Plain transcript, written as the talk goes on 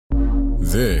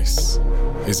This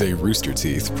is a Rooster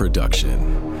Teeth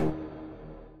production.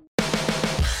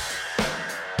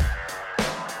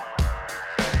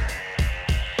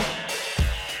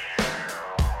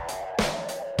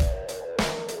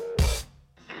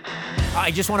 I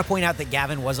just want to point out that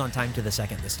Gavin was on time to the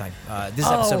second this time. This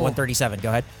is episode 137. Go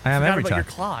ahead. I am every about time. your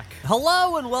clock.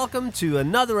 Hello and welcome to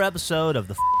another episode of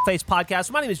the Face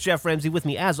Podcast. My name is Jeff Ramsey. With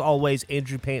me, as always,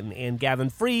 Andrew Payton and Gavin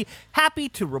Free. Happy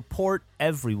to report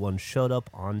everyone showed up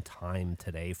on time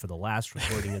today for the last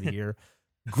recording of the year.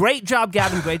 Great job,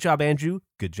 Gavin. Great job, Andrew.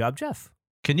 Good job, Jeff.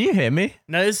 Can you hear me?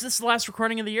 Now, is this the last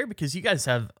recording of the year? Because you guys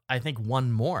have, I think,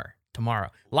 one more tomorrow.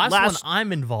 Last one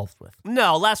I'm involved with.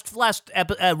 No, last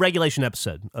regulation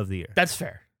episode of the year. That's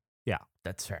fair. Yeah.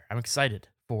 That's fair. I'm excited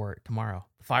for tomorrow.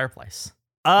 The fireplace.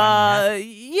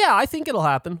 Yeah, I think it'll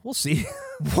happen. We'll see.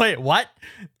 Wait, what?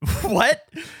 What?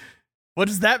 What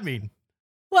does that mean?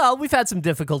 Well, we've had some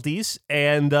difficulties,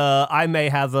 and I may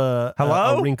have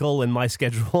a wrinkle in my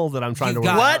schedule that I'm trying to work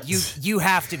out. You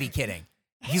have to be kidding.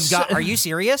 Are you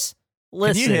serious?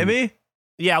 Listen. Can you hear me?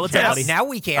 Yeah, what's up, buddy? Now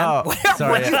we can. Oh,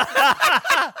 sorry.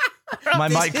 My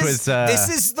mic was... This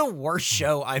is the worst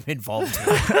show I'm involved in.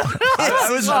 I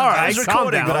was all right, recording, calm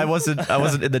but down. I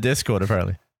wasn't in the Discord,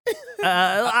 apparently.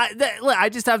 I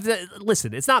just have to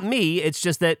listen. It's not me. It's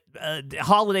just that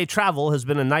holiday travel has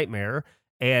been a nightmare,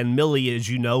 and Millie, as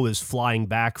you know, is flying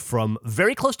back from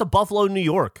very close to Buffalo, New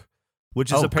York,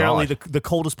 which is apparently the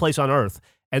coldest place on earth.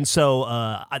 And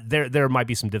so there might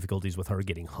be some difficulties with her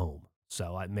getting home.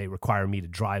 So it may require me to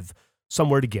drive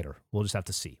somewhere to get her. We'll just have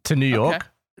to see. To New York? Okay.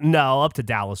 No, up to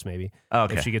Dallas maybe.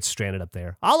 Okay. If she gets stranded up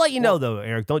there, I'll let you know though,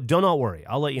 Eric. Don't worry.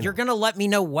 I'll let you know. You're gonna let me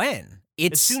know when.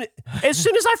 As soon as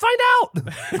I find out.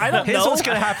 I don't Here's know. what's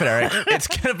going to happen, Eric. It's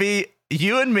going to be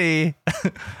you and me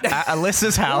at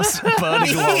Alyssa's house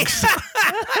burning logs.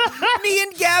 Me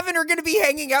and Gavin are going to be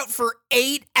hanging out for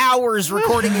 8 hours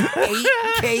recording an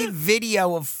 8K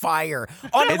video of fire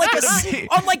on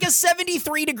like a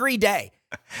 73-degree day.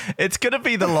 It's going to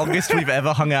be the longest we've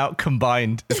ever hung out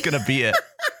combined. It's going to be it.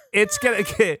 It's gonna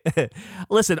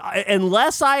listen.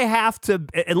 Unless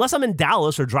I'm in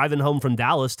Dallas or driving home from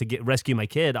Dallas to rescue my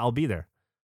kid, I'll be there.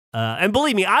 And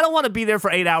believe me, I don't want to be there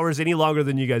for 8 hours any longer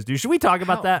than you guys do. Should we talk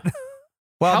about that?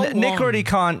 Well, Nick already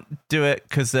can't do it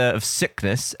because of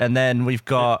sickness, and then we've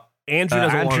got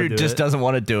Andrew doesn't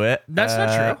want to do it. That's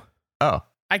not true. Oh,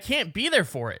 I can't be there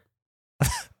for it. well,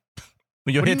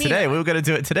 you're What do here you today. mean? We were going to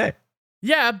do it today.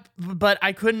 Yeah, but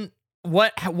I couldn't.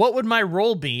 What would my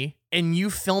role be in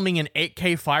you filming an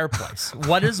 8K fireplace?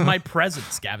 What is my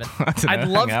presence, Gavin? I'd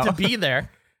love to be there,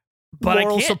 but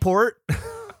Moral I can't. support.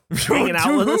 Hanging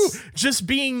out with us. Just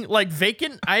being like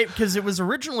vacant. Because it was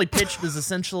originally pitched as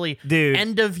essentially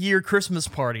end of year Christmas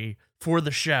party for the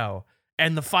show,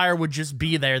 and the fire would just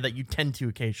be there that you tend to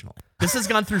occasionally. This has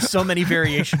gone through so many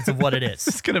variations of what it is.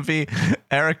 It's going to be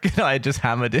Eric and I just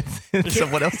hammered it in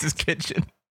someone else's kitchen.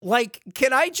 Like,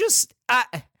 can I just...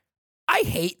 I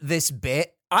hate this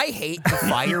bit. I hate the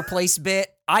fireplace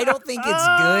bit. I don't think it's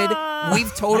good.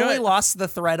 We've totally lost the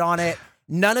thread on it.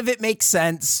 None of it makes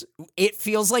sense. It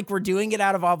feels like we're doing it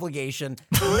out of obligation.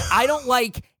 I don't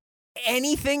like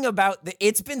anything about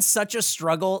it's been such a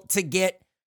struggle to get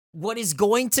what is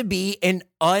going to be an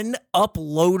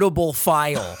unuploadable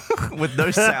file. With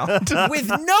no sound. With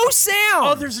no sound.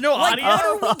 Oh, there's no audio? What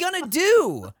are we going to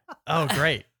do? Oh,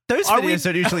 great. Those videos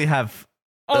don't usually have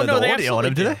Oh, no, the they audio on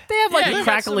them, do they? They have like you a got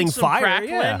crackling some fire.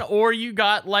 crackling, or you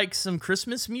got like some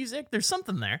Christmas music. There's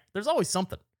something there. There's always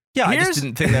something. Yeah, I just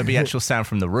didn't think there'd be actual sound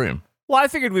from the room. Well, I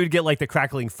figured we would get like the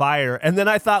crackling fire, and then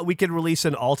I thought we could release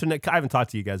an alternate. I haven't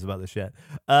talked to you guys about this yet.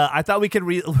 I thought we could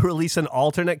release an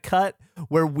alternate cut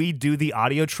where we do the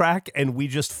audio track and we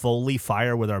just Foley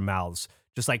fire with our mouths,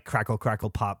 just like crackle, crackle,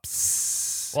 pop.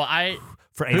 Well,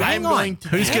 for 8 I'm going to.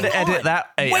 Who's going to edit that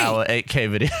 8-hour 8K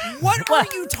video? What are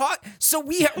you talking? So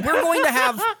we're going to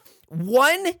have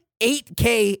one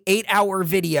 8K 8-hour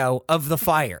video of the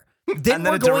fire. Then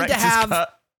we're going to have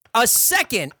a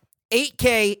second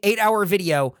 8K 8-hour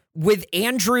video with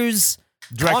Andrew's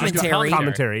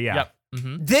commentary. Yeah. Yep.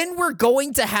 Mm-hmm. Then we're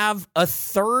going to have a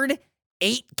third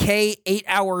 8K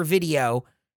 8-hour video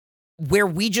where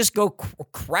we just go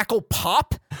crackle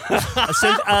pop.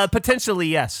 Potentially,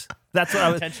 yes. That's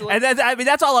what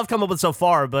that's all I've come up with so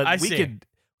far. But I was even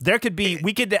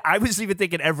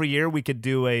thinking every year we could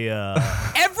do we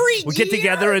get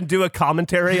together and do a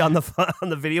commentary on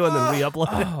the video and then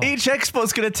re-upload it. Each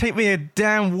export's going to take me a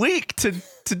damn week to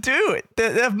do it.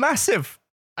 They're massive.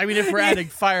 I mean, if we're adding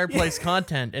fireplace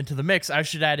content into the mix, I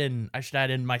should add in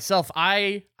myself.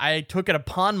 I took it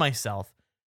upon myself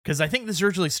because I think this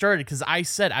originally started because I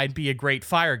said I'd be a great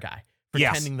fire guy for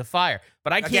tending the fire.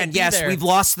 But I can't Again, be yes, there, we've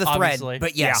lost the thread, obviously.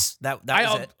 but yes, that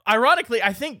was it. Ironically,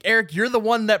 I think, Eric, you're the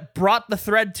one that brought the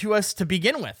thread to us to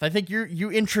begin with. I think you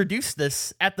introduced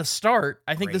this at the start.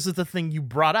 I think this is the thing you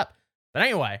brought up. But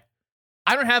anyway,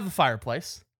 I don't have a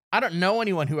fireplace. I don't know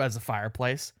anyone who has a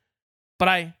fireplace, but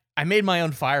I made my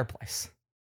own fireplace.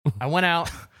 I went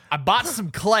out, I bought some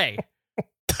clay,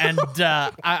 and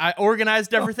I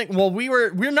organized everything. Well,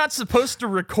 we're not supposed to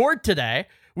record today.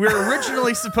 We were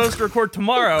originally supposed to record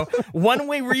tomorrow. When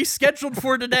we rescheduled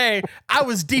for today, I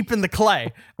was deep in the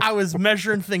clay. I was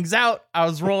measuring things out. I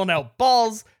was rolling out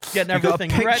balls, getting everything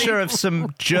got a ready. picture of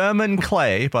some German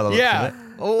clay, by the looks of it.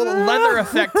 A little leather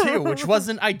effect too, which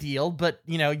wasn't ideal, but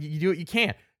you do what you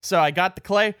can. So I got the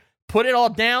clay, put it all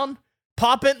down,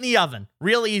 pop it in the oven.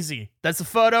 Real easy. That's a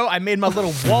photo. I made my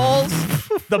little walls.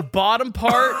 The bottom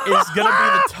part is gonna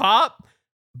be the top,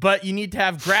 but you need to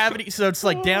have gravity, so it's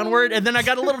like downward. And then I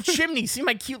got a little chimney. See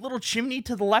my cute little chimney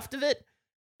to the left of it?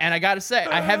 And I gotta say,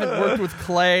 I haven't worked with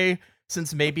clay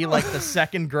since maybe like the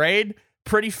second grade.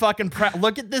 Pretty fucking proud.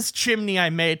 Look at this chimney I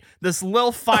made. This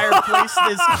little fireplace,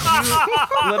 this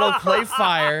cute little clay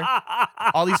fire.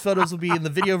 All these photos will be in the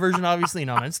video version, obviously,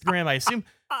 and on Instagram, I assume.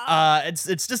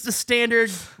 It's just a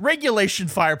standard regulation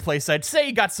fireplace. I'd say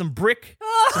you got some bricks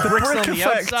on the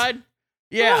outside.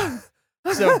 Yeah.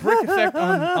 So brick effect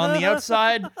on the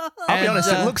outside. I'll be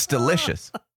honest, it looks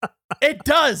delicious. It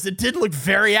does. It did look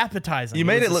very appetizing. You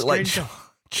made it look like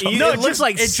It looks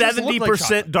like it just looked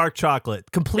 70% dark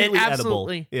chocolate, completely it edible.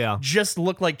 absolutely Yeah, just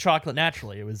looked like chocolate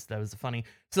naturally. That was funny.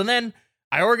 So then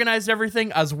I organized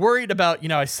everything. I was worried about,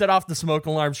 I set off the smoke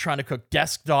alarms trying to cook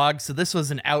desk dogs. So this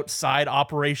was an outside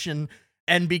operation.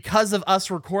 And because of us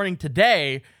recording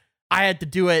today, I had to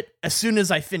do it as soon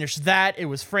as I finished that. It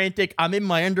was frantic. I'm in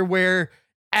my underwear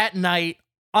at night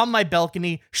on my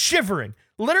balcony, shivering,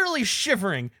 literally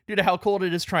shivering due to how cold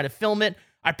it is trying to film it.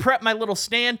 I prepped my little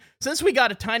stand. Since we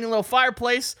got a tiny little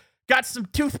fireplace, got some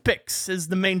toothpicks as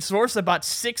the main source. I bought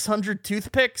 600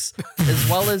 toothpicks as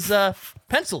well as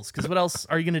pencils, because what else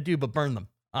are you going to do but burn them?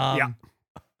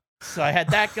 So I had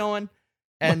that going.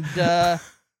 And I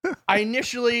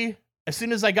initially, as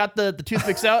soon as I got the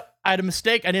toothpicks out, I had a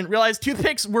mistake. I didn't realize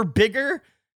toothpicks were bigger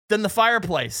than the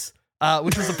fireplace,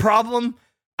 which was a problem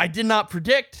I did not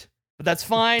predict, but that's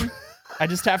fine. I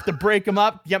just have to break them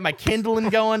up, get my kindling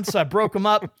going, so I broke them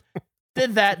up.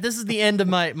 Did that. This is the end of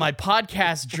my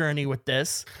podcast journey with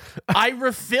this. I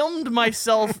refilmed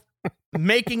myself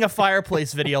making a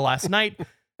fireplace video last night.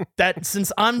 That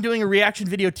since I'm doing a reaction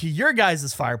video to your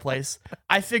guys' fireplace,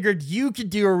 I figured you could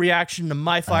do a reaction to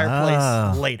my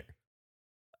fireplace later.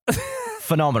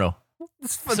 Phenomenal.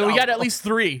 So we got at least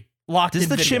 3 locked in. Does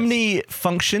the videos. chimney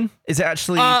function? Is it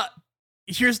actually... I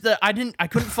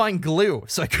couldn't find glue,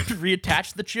 so I couldn't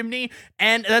reattach the chimney.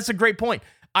 And that's a great point.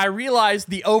 I realized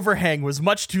the overhang was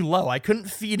much too low. I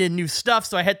couldn't feed in new stuff,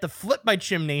 so I had to flip my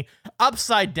chimney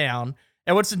upside down.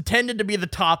 And what's intended to be the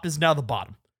top is now the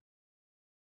bottom.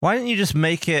 Why didn't you just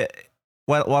make it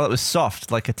while it was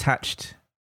soft, like attached?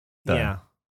 Though? yeah.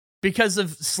 Because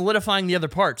of solidifying the other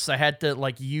parts, I had to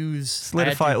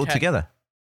Solidify it all together.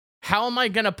 How am I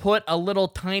going to put a little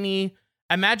tiny...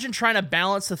 Imagine trying to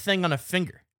balance a thing on a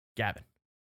finger, Gavin.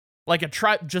 Like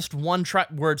just one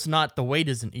where it's not, the weight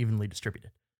isn't evenly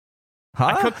distributed. Huh?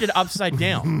 I cooked it upside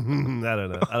down. I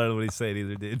don't know what he's saying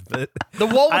either, dude. But The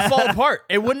wall would fall apart.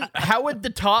 It wouldn't. How would the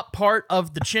top part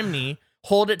of the chimney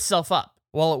hold itself up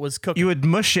while it was cooking? You would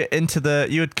mush it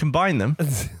you would combine them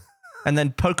and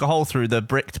then poke a hole through the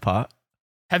bricked part.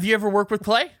 Have you ever worked with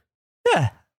clay?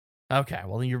 Yeah. Okay,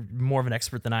 well, then you're more of an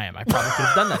expert than I am. I probably could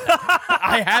have done that.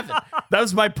 I haven't. That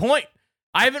was my point.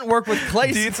 I haven't worked with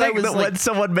clay Do you since I think was that like... when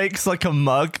someone makes like a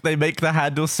mug, they make the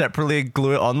handle separately and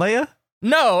glue it on later?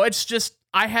 No, it's just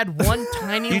I had one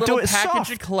tiny You do little it package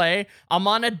soft. of clay. I'm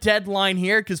on a deadline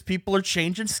here because people are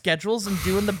changing schedules and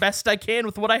doing the best I can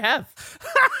with what I have.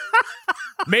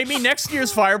 Maybe next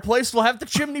year's fireplace will have the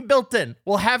chimney built in.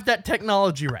 We'll have that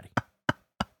technology ready.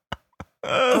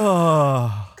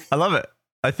 I love it.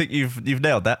 I think you've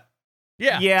nailed that.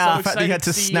 Yeah. Yeah. so I'm The fact that you had to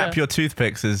excited see, snap your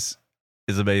toothpicks is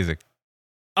amazing.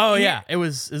 Oh yeah, it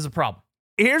was a problem.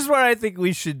 here's where I think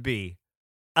we should be.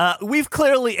 We've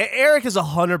clearly, Eric is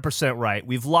 100% right.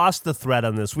 We've lost the thread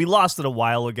on this. We lost it a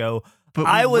while ago. But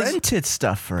we rented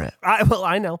stuff for it.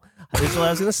 I know. Here's what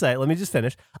I was going to say. Let me just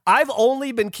finish. I've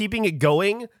only been keeping it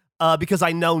going because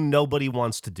I know nobody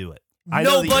wants to do it. I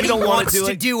know that Nobody you don't want wants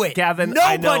to do it. Gavin.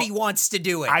 Nobody wants to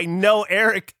do it. I know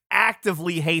Eric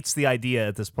actively hates the idea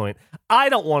at this point. I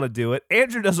don't want to do it.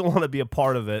 Andrew doesn't want to be a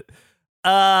part of it.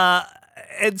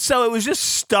 And so it was just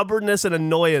stubbornness and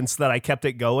annoyance that I kept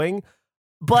it going.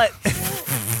 But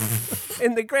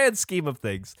in the grand scheme of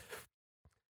things,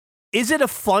 is it a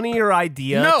funnier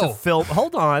idea No. to film?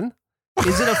 Hold on.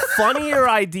 Is it a funnier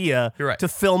idea You're right. to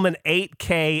film an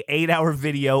 8K 8-hour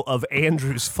video of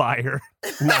Andrew's fire?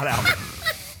 Not out.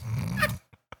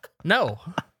 No.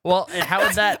 Well, how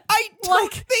would that? I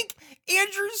don't think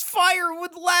Andrew's fire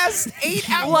would last 8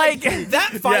 hours. Like-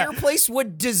 that fireplace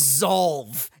would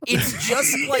dissolve. It's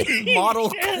just like model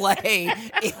clay.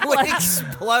 It would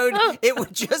explode. It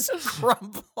would just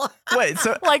crumble. Wait,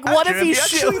 so Like, what if Andrew, he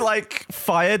have you actually like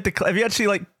fired the? Have you actually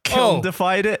like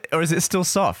kiln-defied it, or is it still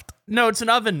soft? No, it's an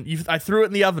oven. I threw it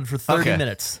in the oven for 30 Okay.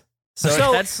 minutes. So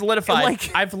So, that's solidified.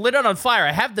 like- I've lit it on fire.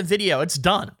 I have the video. It's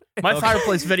done. My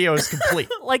fireplace video is complete.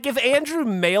 Like if Andrew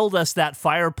mailed us that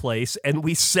fireplace and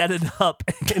we set it up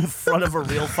in front of a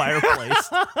real fireplace,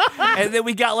 and then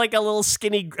we got like a little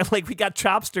skinny, like we got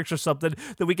chopsticks or something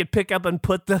that we could pick up and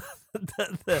put the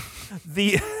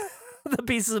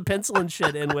pieces of pencil and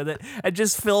shit in with it, and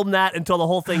just film that until the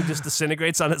whole thing just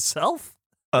disintegrates on itself.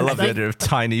 I love the idea of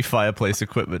tiny fireplace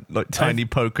equipment, like tiny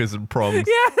pokers and prongs.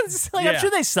 Yeah, it's like, I'm Yeah.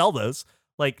 sure they sell those,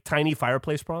 like tiny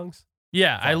fireplace prongs.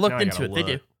 Yeah, I Now looked I into gotta it. They look.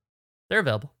 do. They're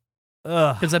available.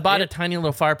 Ugh. Because I bought a tiny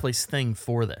little fireplace thing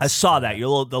for this. I saw that the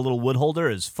little wood holder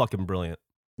is fucking brilliant.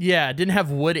 Yeah, it didn't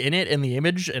have wood in it in the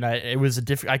image, and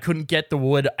I couldn't get the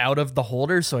wood out of the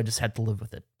holder, so I just had to live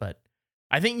with it. But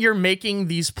I think you're making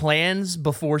these plans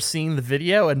before seeing the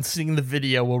video, and seeing the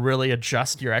video will really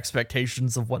adjust your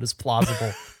expectations of what is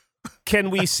plausible. Can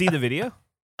we see the video?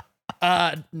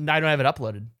 I don't have it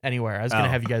uploaded anywhere. I was gonna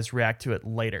Oh. have you guys react to it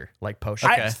later, like post.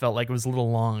 Okay. I just felt like it was a little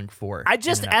long for. I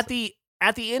just internet.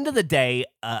 at the end of the day,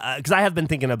 because I have been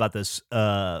thinking about this.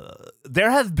 There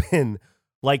have been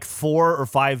like 4 or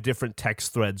 5 different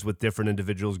text threads with different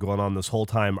individuals going on this whole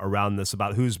time around this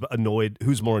about who's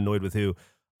more annoyed with who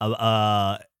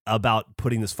about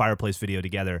putting this fireplace video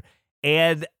together.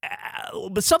 And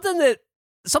but something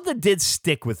did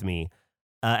stick with me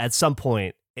at some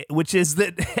point, which is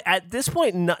that at this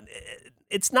point,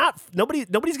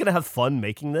 nobody's gonna have fun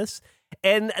making this.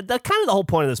 And the kind of the whole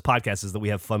point of this podcast is that we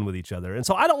have fun with each other. And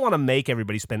so I don't want to make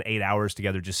everybody spend 8 hours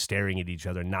together just staring at each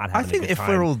other, not having I think a good if time.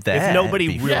 we're all there, if nobody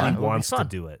it'd be really fun. Yeah, it would be wants to fun.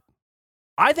 do it,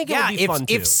 I think it Yeah, would be fun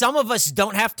too. if some of us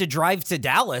don't have to drive to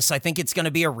Dallas, I think it's going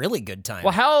to be a really good time.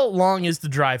 Well, how long is the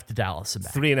drive to Dallas and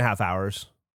back? 3.5 hours.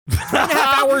 3.5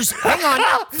 hours. Hang on,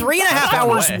 3.5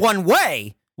 hours way. one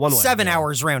way. One way, 7 yeah.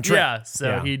 hours round trip. Yeah,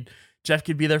 so Yeah. Jeff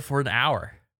could be there for an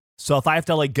hour. So if I have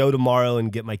to like go tomorrow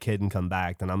and get my kid and come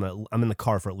back, then I'm in the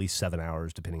car for at least 7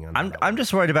 hours, depending on. I'm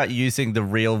just worried about using the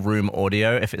real room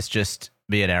audio if it's just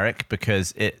me and Eric,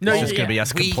 because it's No, just going to be yeah.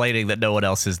 us complaining that no one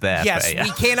else is there. Yes, for 8 we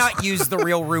hours. cannot use the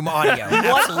real room audio.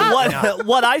 Absolutely not.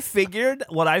 What I figured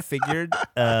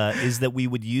is that we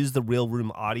would use the real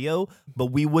room audio, but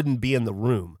we wouldn't be in the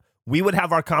room. We would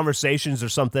have our conversations or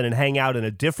something and hang out in a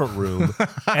different room,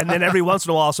 and then every once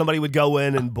in a while somebody would go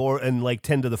in and like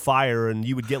tend to the fire, and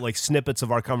you would get like snippets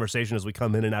of our conversation as we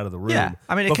come in and out of the room. Yeah,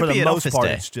 I mean, it but could for be the an most office part,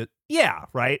 day. it's just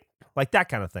right, like that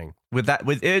kind of thing. With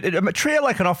a trio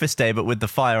like an office day, but with the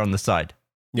fire on the side,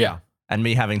 Yeah. and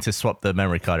me having to swap the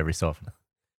memory card every so often.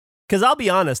 Because I'll be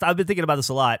honest, I've been thinking about this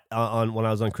a lot on when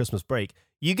I was on Christmas break.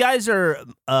 You guys are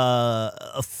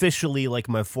officially like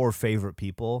my 4 favorite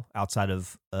people outside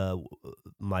of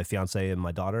my fiance and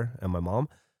my daughter and my mom.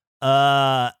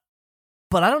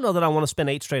 But I don't know that I want to spend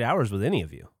 8 straight hours with any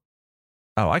of you.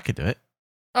 Oh, I could do it.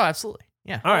 Oh, absolutely.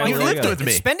 Yeah. All right, You there lived go. with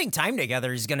me. Spending time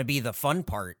together is going to be the fun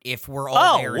part if we're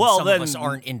all there and well, some then- of us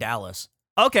aren't in Dallas.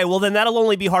 Okay, well then that'll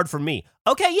only be hard for me.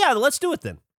 Okay, yeah, let's do it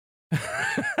then.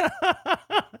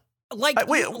 Like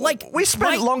We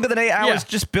spent my- longer than 8 hours Yeah.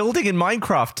 just building in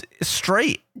Minecraft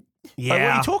straight. Yeah, Like,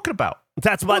 what are you talking about?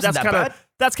 that's wasn't that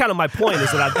bad. kind of my point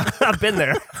is that I've been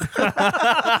there.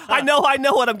 I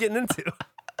know what I'm getting into.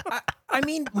 I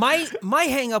mean, my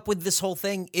hang up with this whole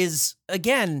thing is,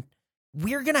 again,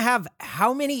 we're going to have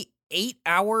how many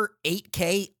 8-hour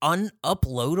 8K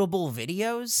unuploadable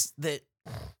videos that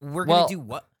we're going Well, to do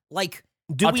what? Like,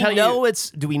 Do I'll we tell know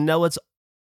it's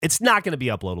not going to be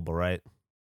uploadable, right?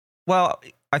 Well,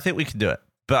 I think we can do it.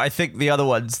 But I think the other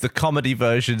ones, the comedy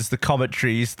versions, the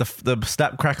commentaries, the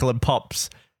snap, crackle, and pops,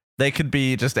 they could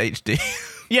be just HD.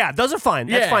 Yeah, those are fine.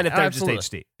 That's Yeah, fine if they're absolutely.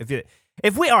 just HD.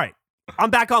 If we all right, I'm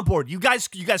back on board. You guys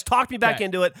talked me back Okay.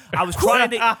 into it. I was trying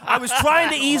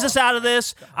to ease us out of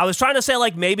this. I was trying to say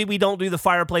like maybe we don't do the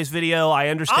fireplace video. I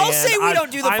understand. I'll say we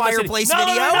don't do the I'm listening. fireplace No,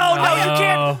 video.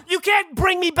 No, you can't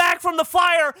bring me back from the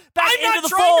fire back I'm into not the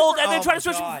trying to fold br- and then Oh try my to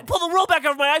switch, God. pull the rope back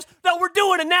over my eyes. No, we're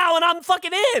doing it now, and I'm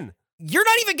fucking in. you're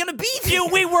not even going to be there.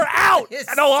 We were out. It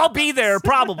No, I'll be there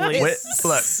probably. It Wait,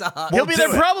 look. sucks. He'll be do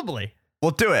there it. probably.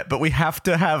 We'll do it, but we have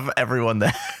to have everyone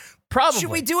there. Probably.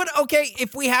 Should we do it? Okay,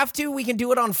 if we have to, we can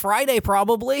do it on Friday,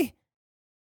 probably.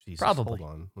 Jesus, Probably. Hold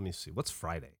on. Let me see. What's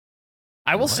Friday?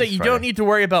 I will say you Friday. don't need to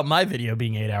worry about my video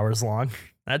being 8 hours long.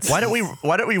 That's Why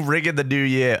don't we rig in the new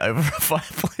year over a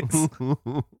fireplace?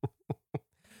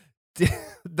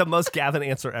 The most Gavin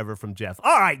answer ever from Jeff.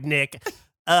 All right, Nick.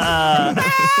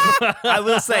 I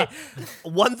will say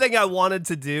one thing I wanted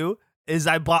to do is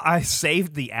I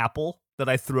saved the apple that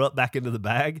I threw up back into the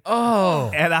bag.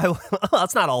 Oh. And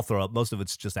it's not all throw up. Most of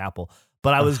it's just apple.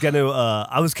 But I was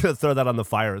gonna throw that on the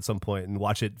fire at some point and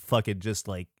watch it fucking just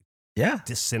like Yeah.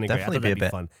 disintegrate. Definitely I thought that'd be a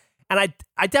bit. fun. And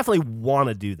I definitely want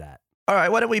to do that. All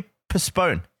right, why don't we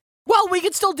postpone? Well, we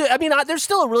could still do. I mean, there's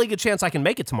still a really good chance I can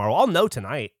make it tomorrow. I'll know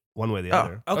tonight, one way or the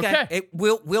other. Okay.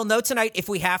 We'll know tonight if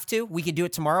we have to. We could do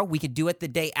it tomorrow. We could do it the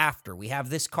day after. We have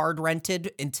this card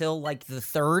rented until like the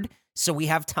 3rd, so we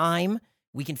have time.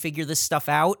 We can figure this stuff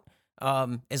out.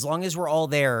 As long as we're all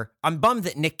there. I'm bummed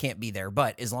that Nick can't be there,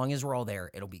 but as long as we're all there,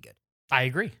 it'll be good. I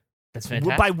agree. That's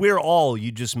fantastic. By we're all,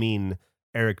 you just mean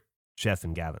Eric, Jeff,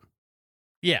 and Gavin.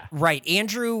 Yeah. Right.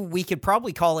 Andrew, we could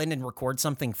probably call in and record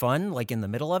something fun, like in the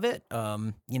middle of it.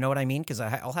 You know what I mean? Because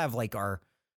I'll have like our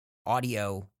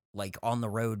audio, like on the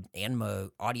road Anma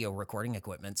audio recording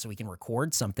equipment, so we can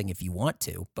record something if you want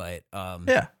to. But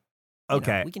Yeah.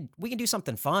 Okay. we can do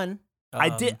something fun.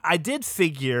 I did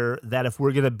figure that if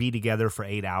we're gonna be together for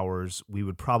 8 hours, we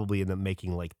would probably end up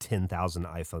making like 10,000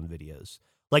 iPhone videos.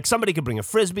 Like somebody could bring a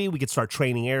frisbee, we could start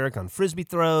training Eric on frisbee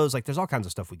throws. Like there's all kinds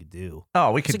of stuff we could do.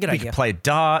 Oh, we It's a could good we idea. could play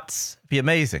darts. Be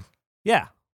amazing. Yeah.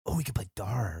 Oh, we could play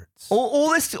darts. All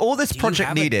this Do you project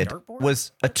have a needed dartboard?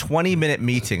 was a 20-minute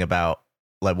meeting about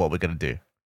like what we're gonna do.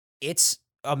 It's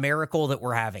a miracle that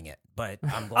we're having it, but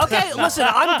I'm glad. Okay, listen,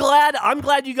 I'm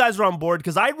glad you guys are on board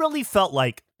because I really felt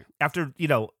like after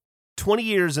 20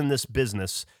 years in this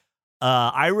business,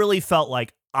 I really felt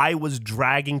like I was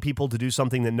dragging people to do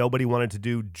something that nobody wanted to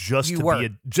do just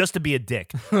to be a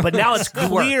dick. But now it's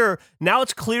clear. Now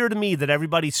it's clear to me that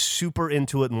everybody's super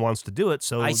into it and wants to do it.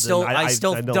 So I still I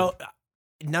don't.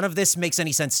 None of this makes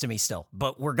any sense to me still,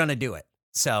 but we're gonna do it.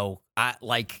 So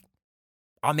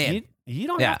I'm in. You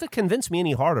don't Yeah. have to convince me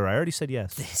any harder. I already said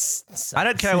yes. This sucks. I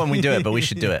don't care when we do it, but we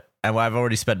should do it. And I've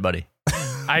already spent money.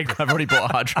 I agree. I've already bought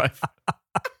a hard drive.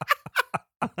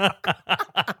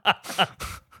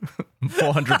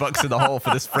 $400 in the hole for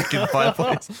this freaking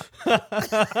fireplace.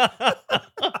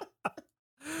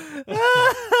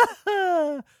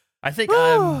 I think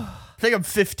I'm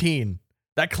 15.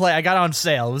 That clay I got on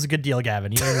sale. It was a good deal,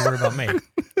 Gavin. You don't even worry about me.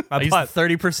 I used the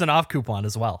 30% off coupon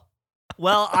as well.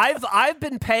 Well, I've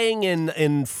been paying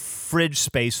in fridge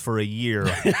space for a year.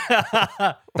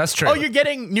 That's true. Oh, you're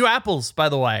getting new apples, by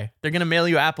the way. They're gonna mail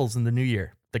you apples in the new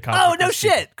year. Oh no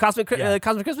shit! Cosmic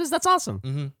Christmas. That's awesome.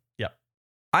 Mm-hmm. Yep.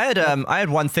 I had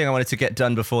one thing I wanted to get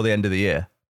done before the end of the year.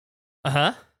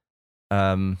 Uh-huh.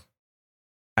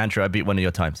 Andrew, I beat one of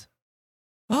your times.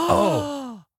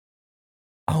 Oh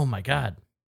my god.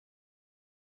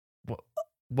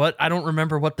 What? I don't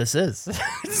remember what this is.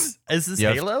 Is this You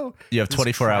have- Halo? You have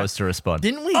 24 hours to respond.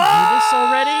 Didn't we do this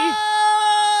already?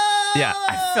 Yeah.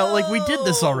 I felt like we did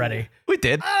this already. We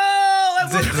did. Oh,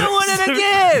 and we're doing it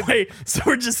again. Wait, so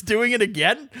we're just doing it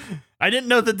again? I didn't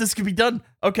know that this could be done.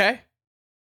 Okay.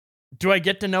 Do I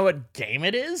get to know what game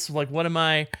it is? Like, what am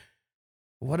I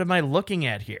looking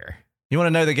at here? You want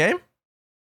to know the game?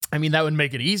 I mean, that would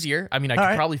make it easier. I mean, I All could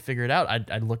right. probably figure it out.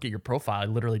 I'd look at your profile. I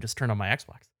literally just turned on my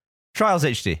Xbox. Trials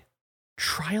HD.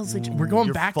 Trials? Ooh, We're going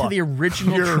you're back to fucked. the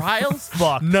original You're Is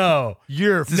fucked. No.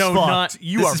 You're No, fucked. not-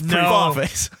 You are This is no.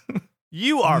 pre-face.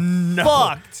 You are No.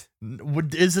 fucked.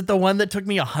 Is it the one that took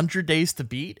me 100 days to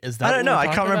beat? Is that I what don't know. we're I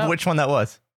can't talking remember about? which one that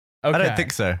was. Okay. I don't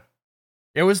think so.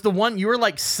 It was the one you were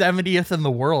like 70th in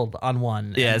the world on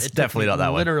one. Yeah, and it's it took definitely me not that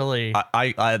one. Literally.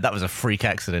 I that was a freak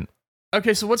accident.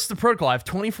 Okay, so what's the protocol? I have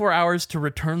 24 hours to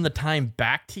return the time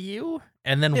back to you,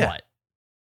 and then Yeah. what?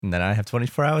 And then I have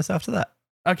 24 hours after that.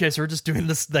 Okay, so we're just doing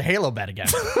the Halo bet again.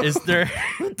 Is there?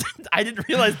 I didn't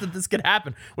realize that this could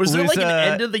happen. Was there like an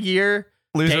Loser- end of the year?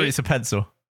 Loser date? eats a pencil.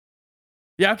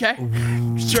 Yeah. Okay.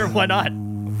 Sure. Why not?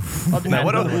 I'll do No, that.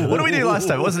 what did we do last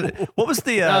time? What was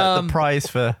the prize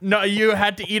for? No, you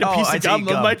had to eat a Oh, piece I of had to gum eat of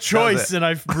gum. my That was choice, it. and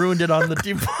I've ruined it on the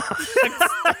deep.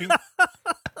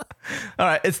 All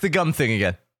right, it's the gum thing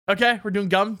again. Okay, we're doing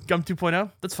gum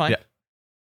 2.0. That's fine. Yeah.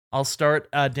 I'll start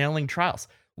downloading trials.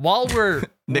 While we're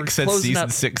Nick said closing season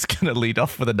up, 6 gonna lead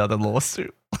off with another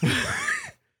lawsuit.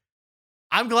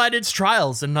 I'm glad it's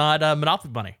trials and not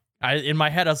Monopoly money. In my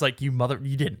head, I was like, you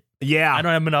didn't. Yeah. I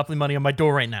don't have Monopoly money on my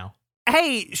door right now.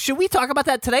 Hey, should we talk about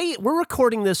that today? We're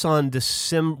recording this on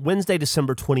Wednesday,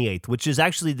 December 28th, which is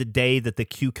actually the day that the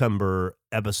Cucumber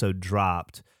episode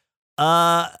dropped.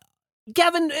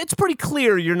 Gavin, it's pretty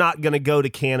clear you're not going to go to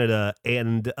Canada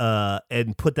and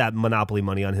put that Monopoly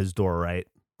money on his door, right?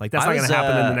 Like, that's not going to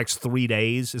happen in the next 3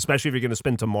 days, especially if you're going to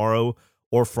spend tomorrow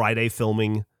or Friday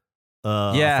filming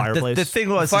Fireplace. The thing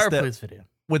was Fireplace video.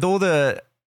 With all the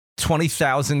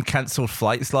 20,000 cancelled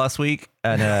flights last week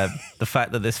and the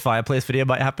fact that this Fireplace video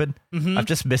might happen, I've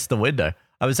just missed the window.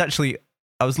 I was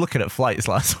looking at flights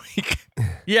last week.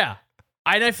 Yeah.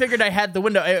 And I figured I had the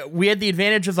window. We had the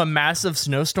advantage of a massive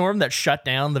snowstorm that shut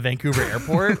down the Vancouver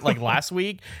airport like last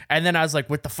week. And then I was like,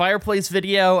 with the Fireplace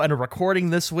video and a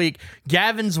recording this week,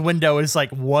 Gavin's window is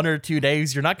like 1 or 2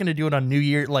 days. You're not going to do it on New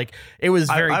Year. Like, it was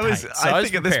very tight. So I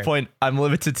think at this point, I'm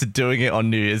limited to doing it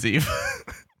on New Year's Eve.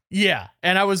 Yeah.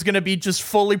 And I was going to be just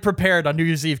fully prepared on New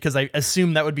Year's Eve because I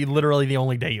assumed that would be literally the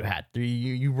only day you had.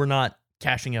 You were not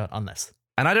cashing out on this.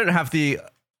 And I don't have the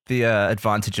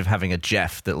advantage of having a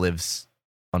Jeff that lives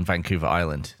on Vancouver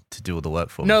Island to do all the work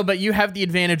for me. No, but you have the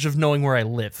advantage of knowing where I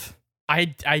live. I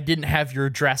didn't have your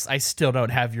address. I still don't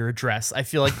have your address. I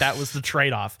feel like that was the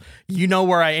trade-off. You know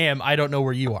where I am. I don't know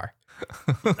where you are.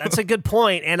 That's a good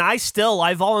point. And I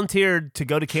volunteered to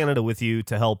go to Canada with you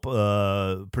to help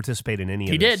participate in any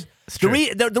of this. He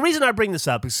did. The reason I bring this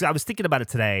up is I was thinking about it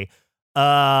today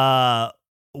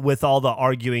with all the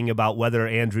arguing about whether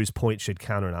Andrew's point should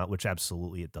count or not, which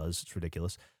absolutely it does. It's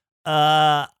ridiculous.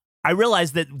 I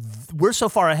realized that we're so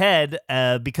far ahead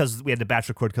because we had to batch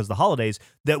record because of the holidays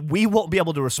that we won't be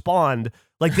able to respond.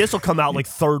 Like, this will come out like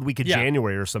third week of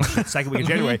January or something, second week of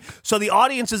January. So the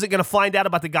audience isn't going to find out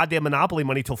about the goddamn Monopoly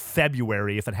money till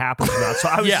February if it happens or not. So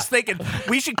I was just thinking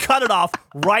we should cut it off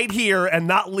right here and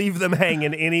not leave them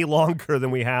hanging any longer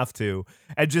than we have to,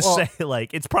 and just say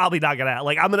like it's probably not going to.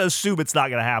 Like, I'm going to assume it's not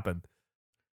going to happen.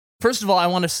 First of all, I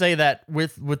want to say that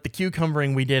with the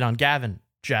cucumbering we did on Gavin,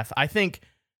 Jeff, I think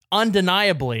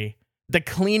undeniably the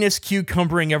cleanest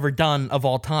cucumbering ever done of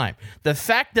all time. The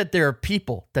fact that there are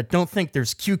people that don't think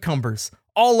there's cucumbers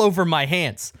all over my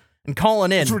hands and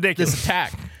calling in this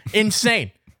attack.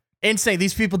 Insane.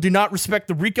 These people do not respect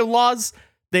the RICO laws.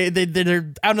 They're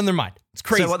out of their mind. It's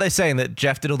crazy. So what they're saying, that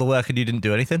Jeff did all the work and you didn't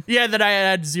do anything? Yeah, that I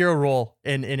had zero role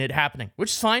in it happening,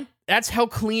 which is fine. That's how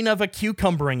clean of a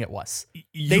cucumbering it was.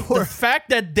 The fact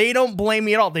that they don't blame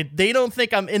me at all, they don't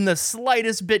think I'm in the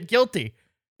slightest bit guilty.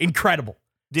 Incredible.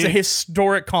 Dude, it's a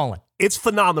historic calling. It's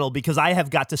phenomenal because I have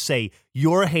got to say,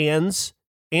 your hands,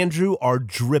 Andrew, are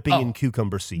dripping in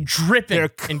cucumber seed. They're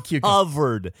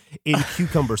covered in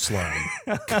cucumber slime.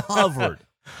 Covered.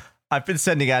 I've been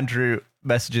sending Andrew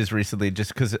messages recently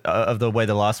just because of the way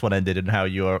the last one ended and how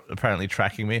you're apparently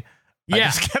tracking me. Yeah. I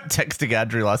just kept texting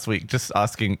Andrew last week just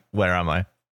asking, where am I?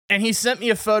 And he sent me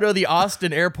a photo of the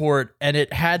Austin airport, and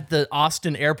it had the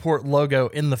Austin airport logo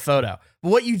in the photo. But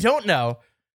what you don't know,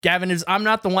 Gavin, is I'm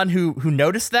not the one who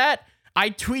noticed that.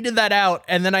 I tweeted that out,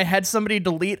 and then I had somebody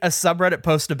delete a subreddit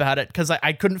post about it because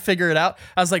I couldn't figure it out.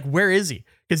 I was like, where is he?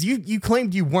 Because you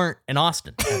claimed you weren't in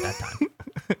Austin at that time.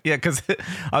 Yeah, because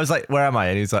I was like, where am I?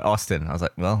 And he's like, Austin. I was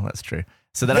like, well, that's true.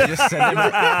 So then I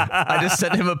just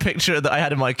sent him a picture that I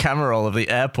had in my camera roll of the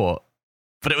airport.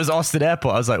 But it was Austin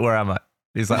Airport. I was like, where am I?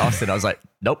 He's like, Austin. I was like,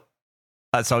 nope.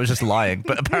 So I was just lying,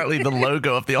 but apparently the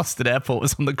logo of the Austin Airport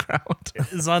was on the ground.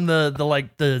 It's on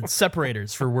the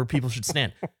separators for where people should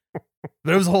stand.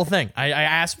 But it was a whole thing. I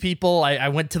asked people, I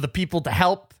went to the people to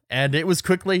help, and it was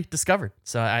quickly discovered.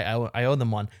 So I owe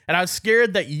them one. And I was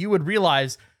scared that you would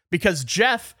realize, because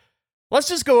Jeff, let's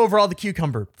just go over all the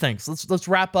cucumber things. Let's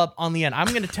wrap up on the end. I'm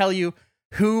going to tell you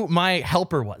who my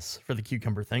helper was for the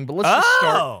cucumber thing, but let's just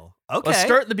start. Okay. Let's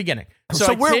start at the beginning.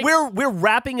 So we're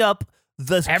wrapping up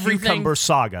the cucumber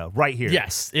saga right here.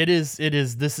 Yes, it is.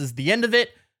 This is the end of it.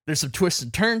 There's some twists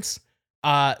and turns.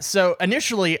 So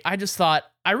initially, I just thought,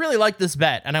 I really like this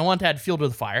bet, and I wanted to add fuel to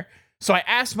the fire. So I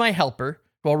asked my helper,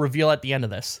 who I'll reveal at the end of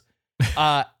this,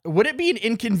 would it be an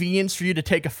inconvenience for you to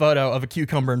take a photo of a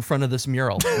cucumber in front of this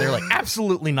mural? And they're like,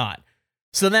 absolutely not.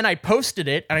 So then I posted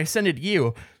it, and I sent it to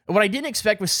you. And what I didn't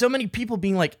expect was so many people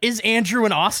being like, is Andrew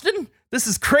in Austin? This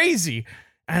is crazy.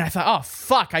 And I thought, oh,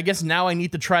 fuck, I guess now I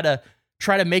need to try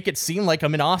to make it seem like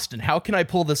I'm in Austin. How can I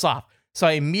pull this off? So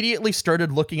I immediately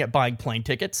started looking at buying plane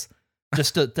tickets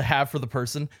just to have for the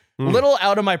person. A little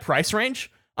out of my price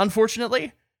range,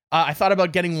 unfortunately. I thought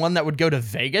about getting one that would go to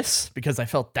Vegas because I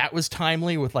felt that was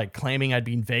timely with like claiming I'd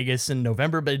be in Vegas in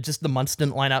November, but just the months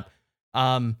didn't line up.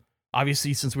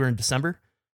 Obviously, since we were in December.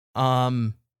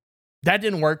 That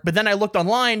didn't work. But then I looked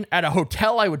online at a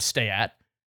hotel I would stay at,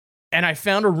 and I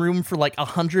found a room for like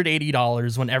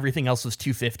 $180 when everything else was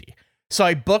 $250. So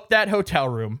I booked that hotel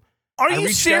room. Are you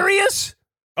serious?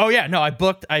 Oh yeah, no,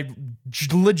 I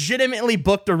legitimately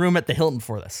booked a room at the Hilton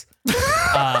for this.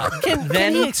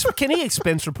 Can he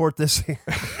expense report this,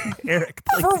 Eric?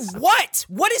 Please. For what?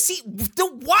 What is he?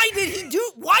 Why did he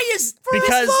do? Why is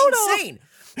because this insane?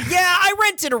 Yeah, I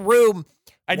rented a room.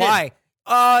 Why?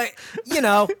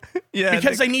 Yeah,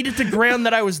 because I needed to ground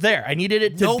that I was there. I needed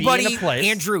it to be in a place.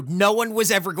 Andrew, no one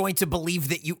was ever going to believe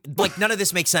that you, like, none of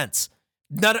this makes sense.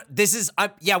 This is,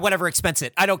 whatever, expense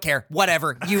it. I don't care.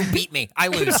 Whatever. You beat me. I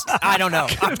lose. I don't know.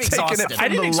 I'm exhausted. I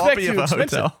didn't expect you to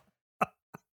expense it.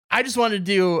 I just wanted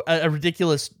to do a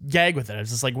ridiculous gag with it. I was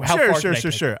just like, how far can I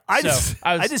take it?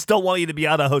 I just don't want you to be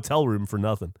out of a hotel room for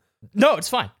nothing. No, it's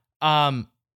fine.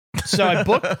 So I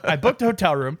booked a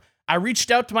hotel room. I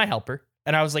reached out to my helper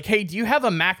and I was like, hey, do you have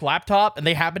a Mac laptop? And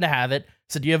they happen to have it.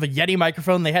 So do you have a Yeti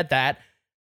microphone? They had that.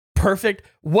 Perfect.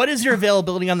 What is your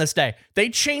availability on this day? They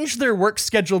changed their work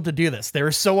schedule to do this. They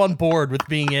were so on board with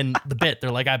being in the bit.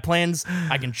 They're like, I have plans.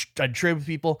 I'd trade with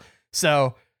people.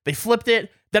 So they flipped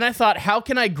it. Then I thought, how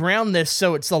can I ground this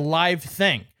so it's a live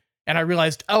thing? And I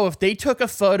realized, if they took a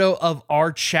photo of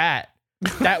our chat,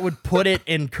 that would put it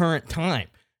in current time.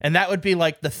 And that would be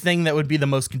like the thing that would be the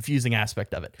most confusing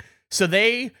aspect of it. So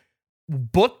they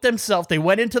booked themselves. They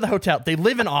went into the hotel. They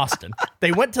live in Austin.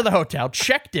 They went to the hotel,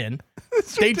 checked in.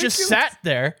 They just sat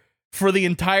there for the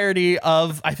entirety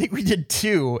of, I think we did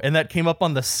 2, and that came up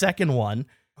on the second one.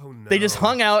 Oh, no. They just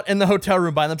hung out in the hotel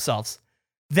room by themselves.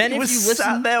 Then he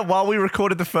sat there while we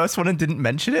recorded the first one and didn't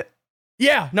mention it?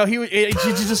 Yeah, no, he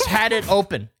just had it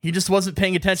open. He just wasn't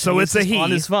paying attention. So it's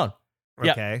on his phone.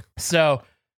 Okay. Yep. So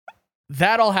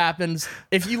that all happens.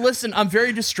 If you listen, I'm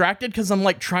very distracted because I'm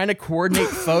like trying to coordinate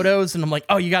photos and I'm like,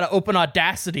 you got to open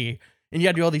Audacity and you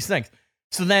got to do all these things.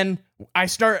 So then I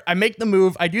make the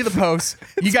move. I do the post.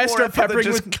 You guys start peppering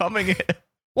just with coming in.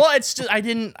 Well, it's just,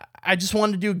 I just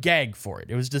wanted to do a gag for it.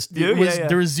 It was just, there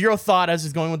was zero thought as I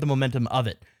was going with the momentum of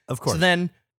it. Of course. So then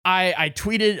I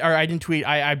tweeted, or I didn't tweet,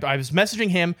 I was messaging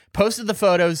him, posted the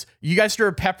photos. You guys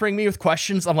started peppering me with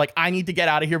questions. I'm like, I need to get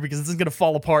out of here because this is going to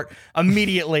fall apart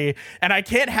immediately. And I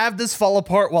can't have this fall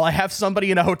apart while I have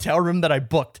somebody in a hotel room that I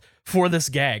booked for this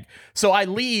gag. So I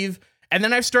leave and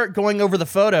then I start going over the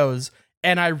photos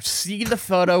and I see the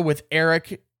photo with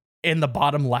Eric in the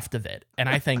bottom left of it. And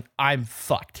I think I'm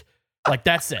fucked. Like,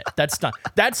 that's it. That's done.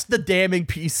 That's the damning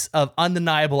piece of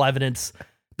undeniable evidence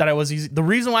that I was using. The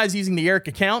reason why I was using the Eric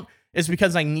account is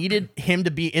because I needed him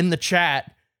to be in the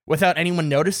chat without anyone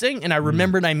noticing. And I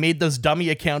remembered I made those dummy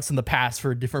accounts in the past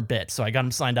for a different bit. So I got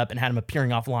him signed up and had him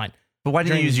appearing offline. But why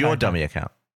didn't you use your dummy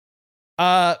account?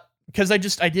 Because I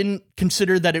didn't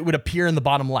consider that it would appear in the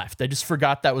bottom left. I just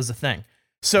forgot that was a thing.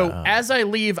 So as I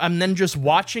leave, I'm then just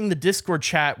watching the Discord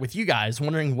chat with you guys,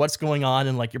 wondering what's going on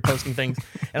and like you're posting things.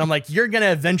 And I'm like, you're going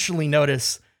to eventually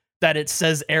notice that it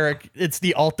says Eric, it's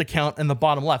the alt account in the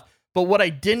bottom left. But what I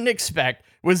didn't expect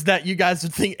was that you guys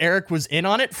would think Eric was in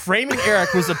on it. Framing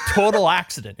Eric was a total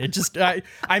accident. It just, I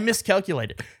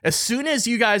miscalculated. As soon as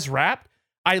you guys wrapped,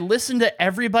 I listened to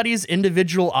everybody's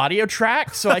individual audio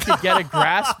track so I could get a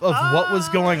grasp of what was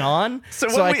going on. So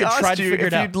when I we could try asked to you figure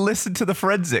if it out. you'd listened to the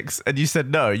forensics and you said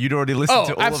no, you'd already listened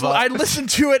to all absolutely. of our... I listened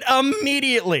to it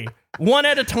immediately, one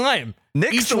at a time.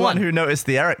 Nick's the one who noticed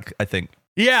the Eric, I think.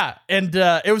 Yeah, and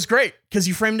it was great because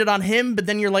you framed it on him, but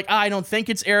then you're like, I don't think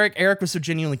it's Eric. Eric was so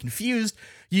genuinely confused.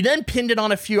 You then pinned it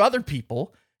on a few other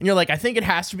people, and you're like, I think it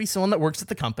has to be someone that works at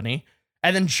the company.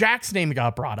 And then Jack's name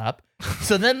got brought up.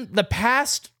 So then the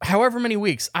past however many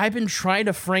weeks, I've been trying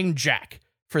to frame Jack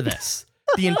for this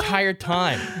the entire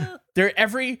time.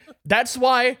 That's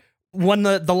why when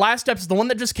the last episode, the one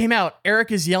that just came out,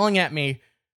 Eric is yelling at me,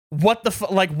 what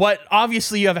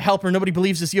obviously you have a helper. Nobody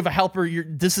believes this. You have a helper.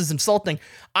 This is insulting.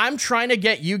 I'm trying to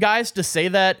get you guys to say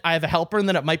that I have a helper and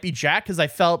that it might be Jack because I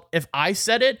felt if I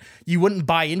said it, you wouldn't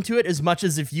buy into it as much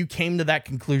as if you came to that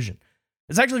conclusion.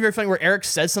 It's actually very funny where Eric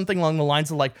says something along the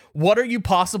lines of like, what are you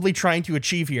possibly trying to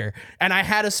achieve here? And I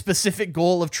had a specific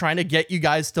goal of trying to get you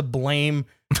guys to blame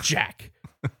Jack.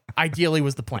 Ideally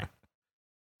was the plan.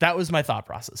 That was my thought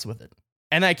process with it.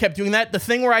 And I kept doing that. The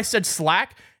thing where I said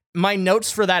Slack, my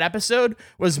notes for that episode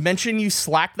was mention you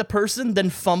Slack the person, then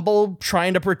fumble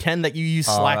trying to pretend that you use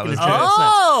Slack in a general sense.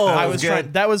 I was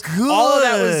trying. That was good. All of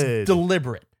that was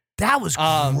deliberate. That was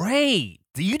great.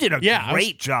 You did a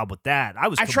great job with that.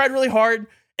 I tried really hard.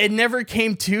 It never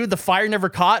came to. The fire never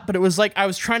caught, but it was like I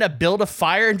was trying to build a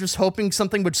fire and just hoping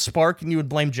something would spark and you would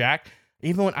blame Jack.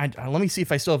 Even when let me see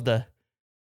if I still have the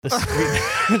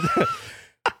screen.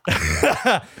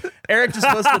 Eric just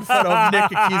posted a photo of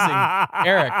Nick accusing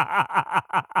Eric,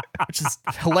 which is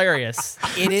hilarious.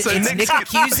 It's Nick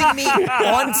accusing me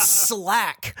on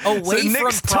Slack away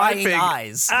from prying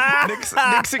eyes.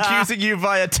 Nick's accusing you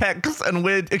via text, and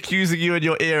we're accusing you in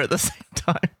your ear at the same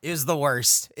time. It was the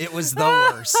worst. It was the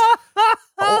worst.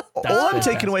 All I'm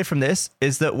taking away from this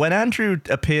is that when Andrew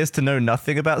appears to know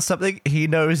nothing about something, he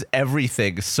knows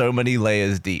everything so many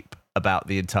layers deep about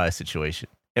the entire situation.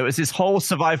 It was his whole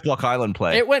Survive Block Island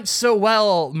play. It went so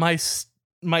well, my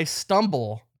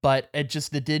stumble, but it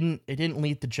didn't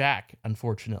lead to Jack,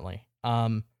 unfortunately.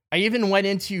 I even went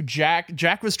into Jack.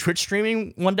 Jack was Twitch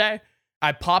streaming one day.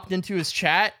 I popped into his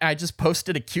chat. I just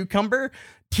posted a cucumber.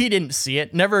 He didn't see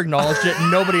it, never acknowledged it.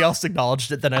 Nobody else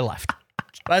acknowledged it. Then I left.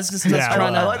 I was just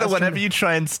trying to. I like that whenever you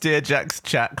try and steer Jack's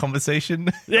chat conversation,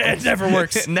 it never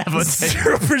works. It never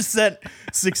 0%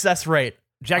 success rate.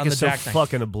 Jack is so Jack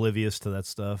fucking oblivious to that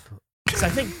stuff. So I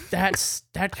think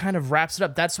that kind of wraps it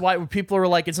up. That's why when people are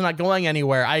like, it's not going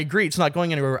anywhere. I agree, it's not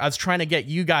going anywhere. I was trying to get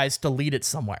you guys to lead it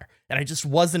somewhere, and I just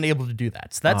wasn't able to do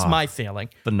that. So that's my failing.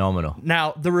 Phenomenal.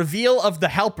 Now, the reveal of the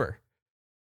helper.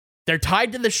 They're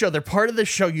tied to the show. They're part of the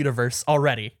show universe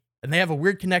already, and they have a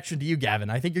weird connection to you, Gavin.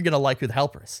 I think you're going to like who the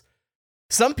helper is.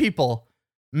 Some people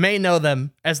may know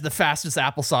them as the fastest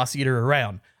applesauce eater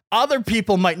around. Other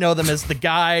people might know them as the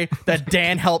guy that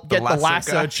Dan helped get the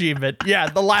lasso achievement. Yeah,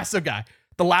 the lasso guy.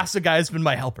 The lasso guy has been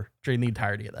my helper during the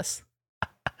entirety of this.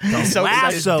 The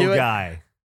lasso guy.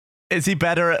 Is he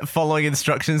better at following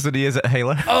instructions than he is at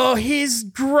Halo? Oh, he's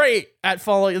great at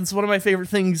following. It's one of my favorite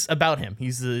things about him.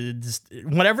 He's just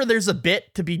whenever there's a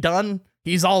bit to be done,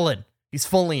 he's all in. He's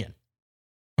fully in.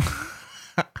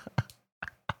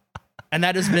 And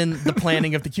that has been the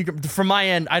planning of the cucumber. From my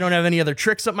end, I don't have any other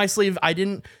tricks up my sleeve. I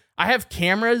have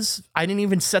cameras. I didn't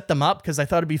even set them up because I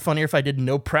thought it'd be funnier if I did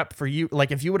no prep for you.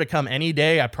 Like if you would have come any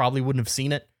day, I probably wouldn't have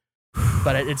seen it.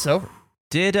 But it's over.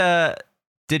 Did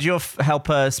your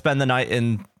helper spend the night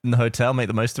in the hotel, make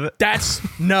the most of it? That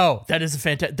is a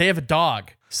fantastic. They have a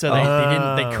dog, so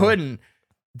they couldn't.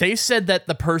 They said that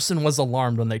the person was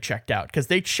alarmed when they checked out because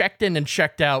they checked in and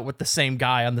checked out with the same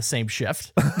guy on the same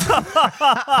shift.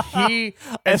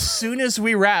 As soon as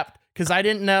we wrapped, because I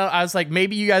didn't know, I was like,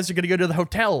 maybe you guys are going to go to the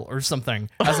hotel or something.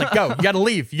 I was like, go, you got to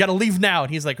leave. You got to leave now.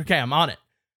 And he's like, okay, I'm on it.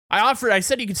 I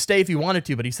said he could stay if he wanted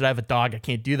to, but he said, I have a dog. I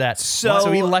can't do that.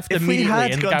 So he left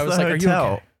immediately. And the guy was like, are you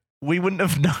okay? We wouldn't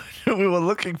have known who we were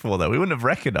looking for, though. We wouldn't have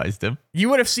recognized him. You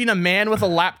would have seen a man with a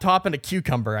laptop and a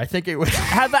cucumber. I think it would.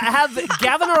 Have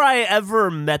Gavin or I ever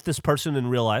met this person in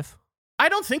real life? I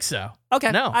don't think so.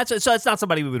 Okay. No. So it's not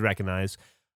somebody we would recognize.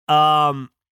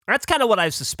 That's kind of what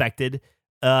I've suspected,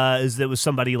 is that it was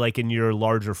somebody like in your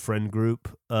larger friend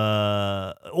group,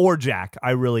 or Jack.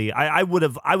 I would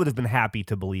have been happy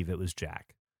to believe it was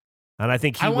Jack. And I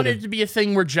think I wanted it to be a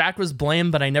thing where Jack was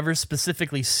blamed, but I never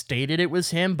specifically stated it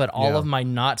was him, but all of my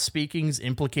not speakings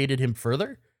implicated him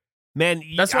further. Man,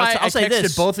 that's why I say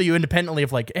texted both of you independently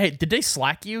of like, hey, did they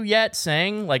Slack you yet?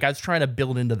 Saying, like, I was trying to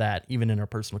build into that even in our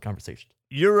personal conversation.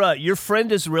 Your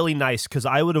friend is really nice because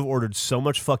I would have ordered so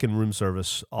much fucking room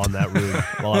service on that room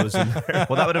while I was in there.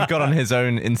 Well, that would have got on his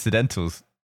own incidentals,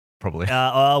 probably.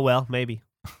 Well, maybe.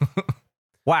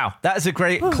 Wow, that is a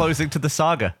great closing to the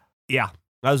saga. Yeah.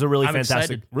 That was a really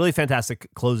excited. fantastic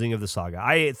closing of the saga.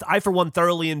 I for one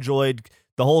thoroughly enjoyed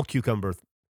the whole cucumber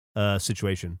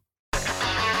situation.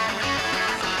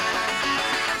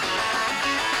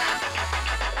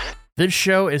 This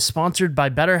show is sponsored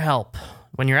by BetterHelp.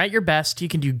 When you're at your best, you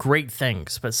can do great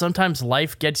things, but sometimes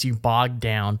life gets you bogged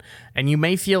down and you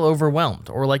may feel overwhelmed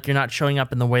or like you're not showing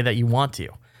up in the way that you want to.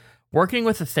 Working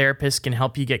with a therapist can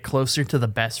help you get closer to the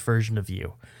best version of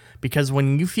you. Because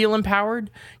when you feel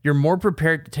empowered, you're more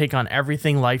prepared to take on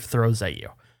everything life throws at you.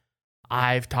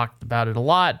 I've talked about it a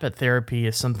lot, but therapy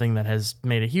is something that has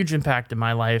made a huge impact in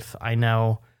my life. I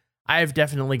know I've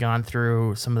definitely gone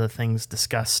through some of the things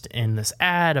discussed in this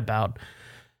ad about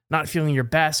not feeling your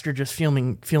best or just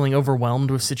feeling overwhelmed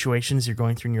with situations you're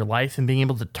going through in your life, and being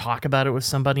able to talk about it with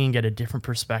somebody and get a different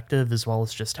perspective, as well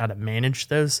as just how to manage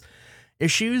those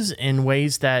issues in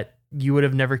ways that you would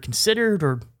have never considered,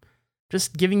 or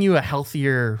just giving you a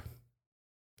healthier,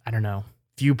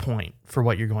 viewpoint for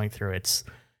what you're going through.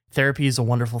 Therapy is a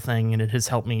wonderful thing, and it has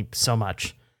helped me so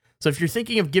much. So if you're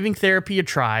thinking of giving therapy a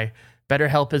try,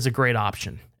 BetterHelp is a great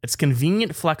option. It's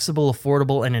convenient, flexible,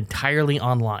 affordable, and entirely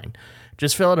online.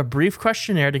 Just fill out a brief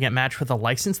questionnaire to get matched with a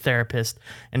licensed therapist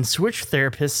and switch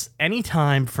therapists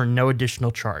anytime for no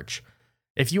additional charge.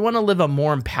 If you want to live a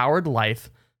more empowered life,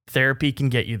 therapy can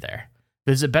get you there.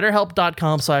 Visit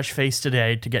BetterHelp.com/face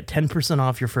today to get 10%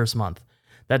 off your first month.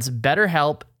 That's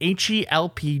BetterHelp,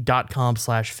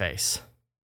 HELP.com/face.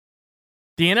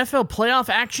 The NFL playoff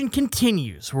action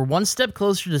continues. We're one step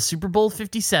closer to Super Bowl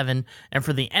 57, and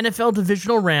for the NFL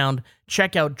divisional round,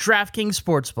 check out DraftKings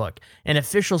Sportsbook, an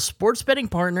official sports betting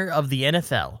partner of the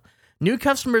NFL. New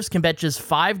customers can bet just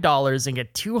 $5 and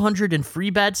get $200 in free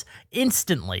bets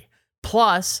instantly.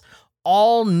 Plus,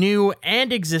 all new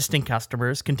and existing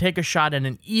customers can take a shot at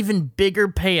an even bigger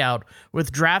payout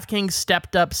with DraftKings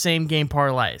stepped-up same-game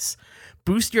parlays.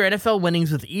 Boost your NFL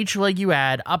winnings with each leg you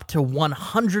add up to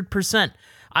 100%.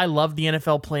 I love the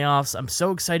NFL playoffs. I'm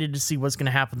so excited to see what's going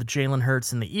to happen with Jalen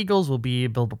Hurts and the Eagles. Will be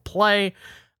able to play.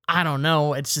 I don't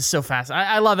know. It's just so fast.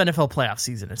 I love NFL playoff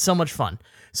season. It's so much fun.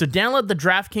 So download the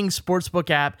DraftKings Sportsbook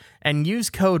app and use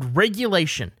code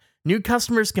REGULATION. New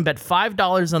customers can bet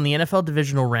 $5 on the NFL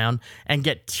divisional round and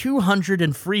get $200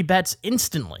 in free bets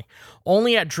instantly.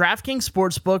 Only at DraftKings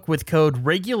Sportsbook with code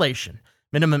REGULATION.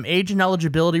 Minimum age and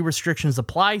eligibility restrictions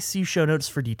apply. See show notes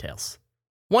for details.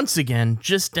 Once again,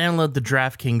 just download the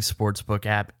DraftKings Sportsbook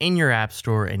app in your app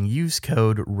store and use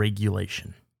code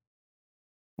REGULATION.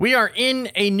 We are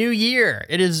in a new year.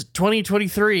 It is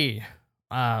 2023,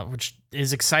 which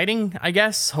is exciting, I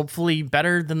guess. Hopefully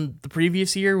better than the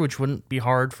previous year, which wouldn't be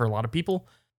hard for a lot of people.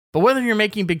 But whether you're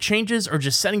making big changes or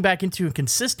just setting back into a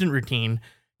consistent routine,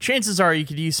 chances are you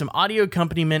could use some audio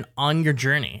accompaniment on your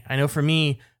journey. I know for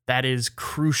me, that is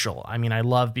crucial. I mean, I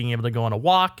love being able to go on a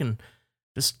walk and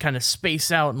just kind of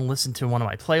space out and listen to one of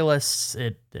my playlists.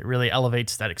 It really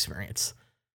elevates that experience.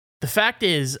 The fact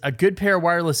is, a good pair of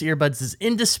wireless earbuds is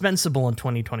indispensable in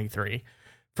 2023.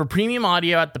 For premium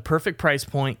audio at the perfect price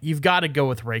point, you've got to go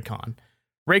with Raycon.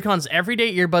 Raycon's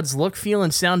everyday earbuds look, feel,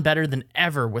 and sound better than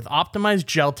ever with optimized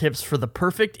gel tips for the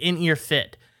perfect in-ear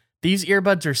fit. These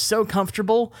earbuds are so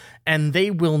comfortable, and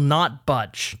they will not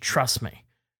budge, trust me.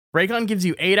 Raycon gives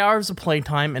you 8 hours of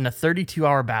playtime and a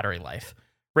 32-hour battery life.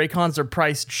 Raycons are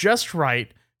priced just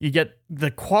right. You get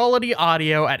the quality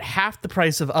audio at half the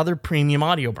price of other premium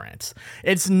audio brands.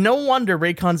 It's no wonder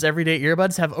Raycon's everyday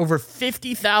earbuds have over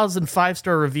 50,000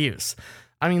 5-star reviews.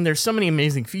 I mean, there's so many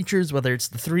amazing features, whether it's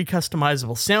the 3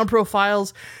 customizable sound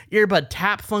profiles, earbud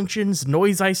tap functions,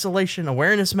 noise isolation,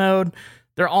 awareness mode.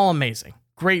 They're all amazing.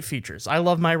 Great features. I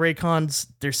love my Raycons.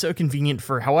 They're so convenient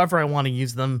for however I want to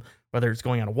use them, whether it's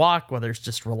going on a walk, whether it's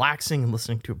just relaxing and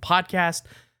listening to a podcast.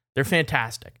 They're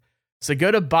fantastic. So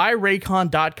go to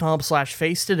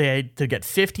buyraycon.com/face today to get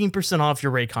 15% off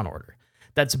your Raycon order.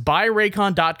 That's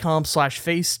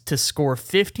buyraycon.com/face to score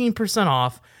 15%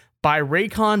 off.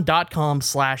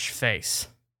 Buyraycon.com/face.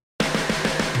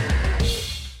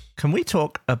 Can we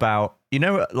talk about,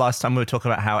 last time we were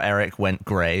talking about how Eric went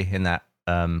gray in that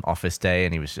office day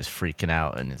and he was just freaking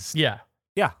out and Yeah.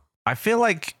 I feel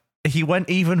like he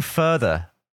went even further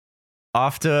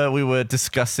after we were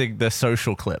discussing the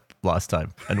social clip last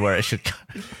time and where it should go.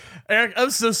 Eric,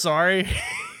 I'm so sorry.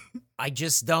 I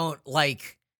just don't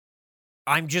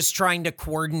I'm just trying to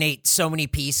coordinate so many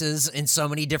pieces in so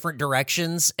many different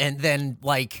directions. And then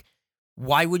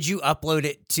why would you upload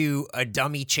it to a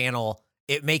dummy channel?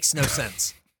 It makes no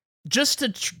sense. Just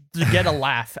to get a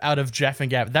laugh out of Jeff and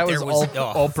Gavin. That was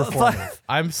all performative.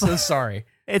 I'm so sorry.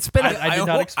 It's been. I did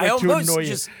not expect to annoy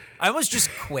you. I almost just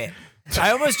quit.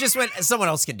 I almost just went, someone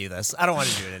else can do this. I don't want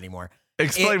to do it anymore.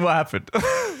 Explain what happened.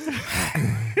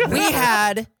 We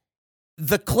had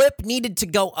the clip needed to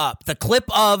go up. The clip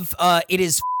of it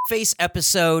is Face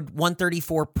episode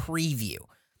 134 preview.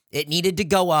 It needed to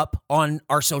go up on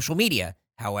our social media.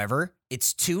 However,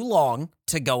 it's too long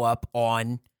to go up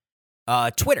on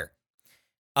Twitter.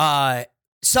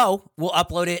 So we'll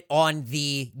upload it on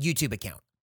the YouTube account.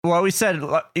 Well, we said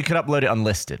you could upload it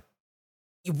unlisted.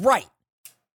 Right.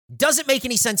 Doesn't make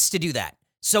any sense to do that.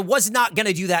 So was not going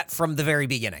to do that from the very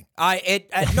beginning.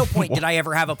 At no point did I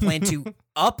ever have a plan to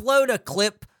upload a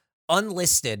clip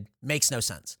unlisted. Makes no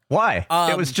sense. Why?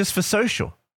 It was just for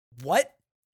social. What?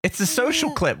 It's a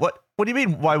social clip. What do you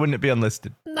mean? Why wouldn't it be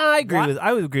unlisted? No,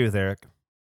 I would agree with Eric.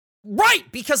 Right,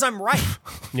 because I'm right.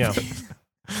 Yeah.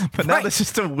 But now there's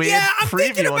just a weird I'm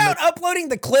preview thinking about uploading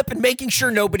the clip and making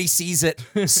sure nobody sees it.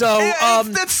 So, it's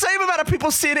the same amount of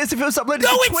people seeing it as if it was uploaded to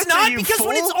Twitter. No, it's not, because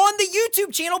when it's on the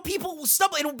YouTube channel, people will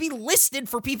stumble. It'll be listed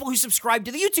for people who subscribe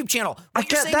to the YouTube channel. What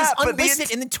you're saying is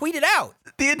unlisted and then tweet it out.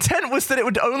 The intent was that it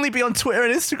would only be on Twitter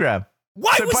and Instagram.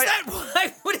 Why would that?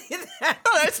 No,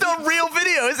 it's not real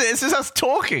video, is it? It's just us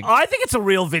talking. I think it's a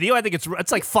real video. I think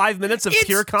it's like 5 minutes of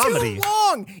pure comedy. It's too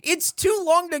long. It's too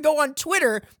long to go on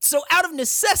Twitter. So out of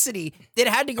necessity, it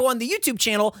had to go on the YouTube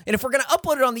channel. And if we're going to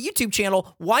upload it on the YouTube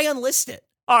channel, why unlist it?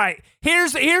 All right,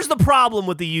 here's the problem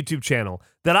with the YouTube channel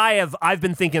that I've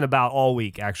been thinking about all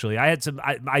week. Actually, I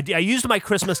used my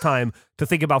Christmas time to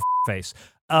think about face.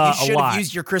 You should have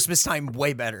used your Christmas time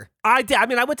way better. I did. I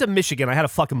mean, I went to Michigan. I had a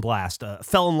fucking blast.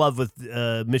 Fell in love with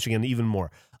Michigan even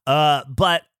more.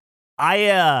 But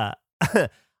I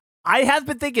I have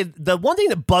been thinking, the one thing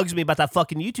that bugs me about that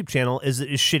fucking YouTube channel is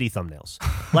shitty thumbnails.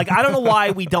 Like, I don't know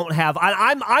why we don't have.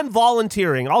 I'm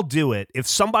volunteering. I'll do it if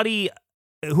somebody,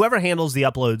 whoever handles the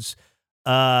uploads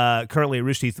currently at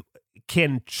Rooster Teeth,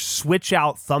 can switch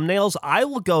out thumbnails. I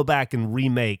will go back and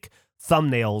remake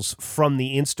thumbnails from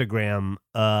the Instagram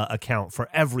account for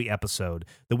every episode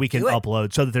that we can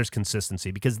upload so that there's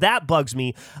consistency, because that bugs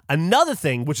me. Another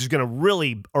thing, which is going to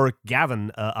really irk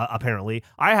Gavin, apparently,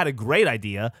 I had a great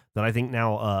idea that I think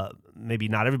now maybe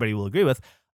not everybody will agree with.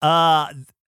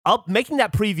 Making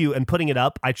that preview and putting it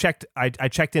up, I checked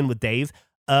in with Dave,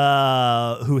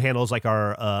 who handles like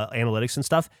our analytics and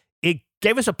stuff. It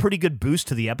gave us a pretty good boost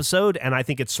to the episode, and I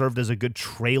think it served as a good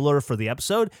trailer for the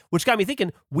episode, which got me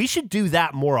thinking we should do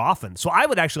that more often. So I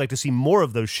would actually like to see more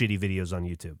of those shitty videos on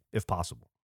YouTube, if possible.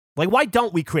 Like, why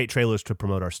don't we create trailers to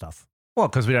promote our stuff? Well,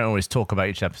 because we don't always talk about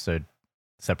each episode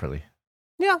separately.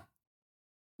 Yeah.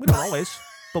 We don't always,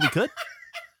 but we could.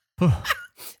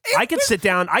 I could sit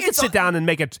down and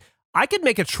make it. I could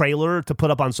make a trailer to put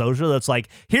up on social that's like,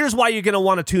 here's why you're going to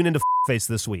want to tune into Face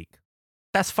this week.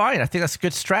 That's fine. I think that's a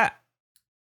good strat.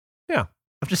 Yeah.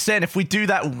 I'm just saying, if we do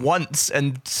that once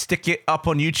and stick it up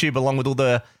on YouTube along with all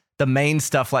the main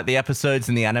stuff like the episodes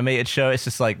and the animated show, it's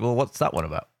just like, well, what's that one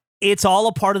about? It's all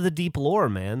a part of the deep lore,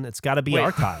 man. It's got to be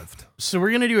archived. So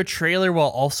we're going to do a trailer while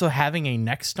also having a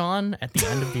next on at the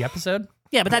end of the episode?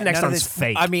 Yeah, but that next one's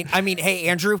fake. I mean, hey,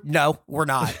 Andrew, no, we're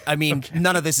not. I mean,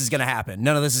 none of this is going to happen.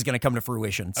 None of this is going to come to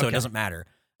fruition, so it doesn't matter.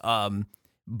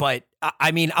 But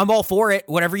I mean, I'm all for it.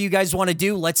 Whatever you guys want to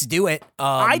do, let's do it.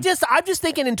 I'm just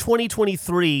thinking in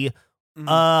 2023,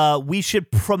 we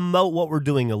should promote what we're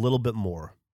doing a little bit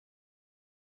more.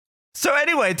 So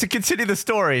anyway, to continue the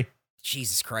story.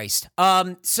 Jesus Christ.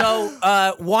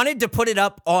 So wanted to put it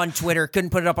up on Twitter, couldn't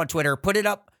put it up on Twitter,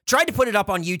 tried to put it up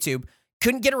on YouTube,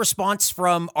 couldn't get a response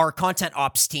from our content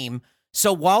ops team.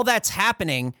 So while that's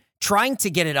happening, trying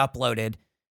to get it uploaded,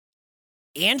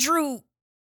 Andrew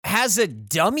has a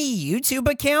dummy YouTube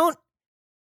account.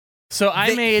 So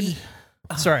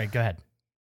sorry, go ahead.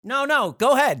 No,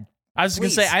 go ahead. I was going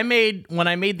to say, when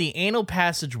I made the Anal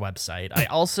Passage website, I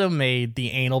also made the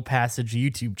Anal Passage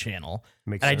YouTube channel.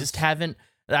 Makes and sense. I just haven't,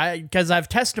 because I have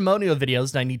testimonial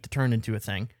videos that I need to turn into a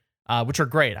thing, which are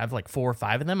great. I have like 4 or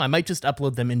 5 of them. I might just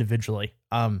upload them individually.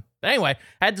 But anyway,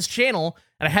 I had this channel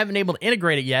and I haven't been able to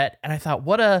integrate it yet. And I thought,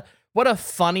 what a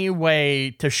funny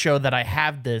way to show that I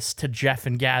have this to Jeff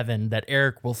and Gavin that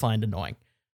Eric will find annoying.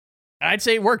 I'd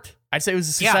say it worked. I'd say it was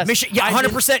a success.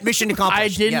 100% mission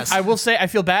accomplished. I will say I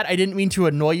feel bad. I didn't mean to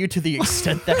annoy you to the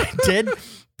extent that I did,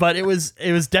 but it was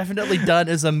definitely done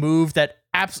as a move that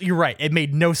absolutely, you're right. It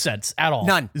made no sense at all.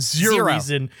 None. Zero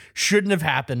reason. Shouldn't have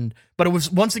happened. But it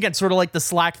was, once again, sort of like the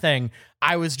Slack thing.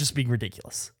 I was just being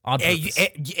ridiculous on purpose.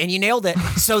 And you nailed it.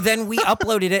 So then we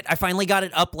uploaded it. I finally got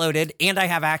it uploaded, and I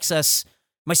have access.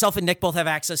 Myself and Nick both have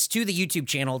access to the YouTube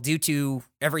channel due to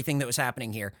everything that was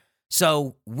happening here.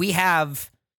 So we have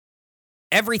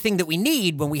everything that we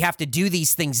need when we have to do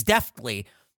these things deftly.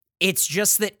 It's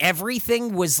just that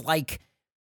everything was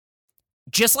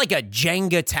just like a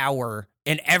Jenga tower,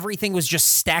 and everything was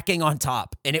just stacking on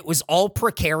top, and it was all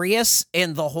precarious,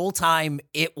 and the whole time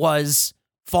it was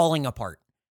falling apart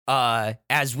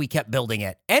as we kept building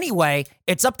it. Anyway,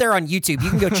 it's up there on YouTube. You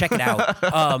can go check it out.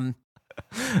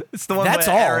 It's the one where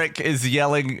Eric is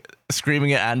yelling,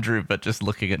 screaming at Andrew, but just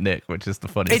looking at Nick, which is the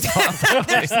funniest part.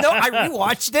 I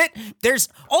rewatched it.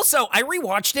 I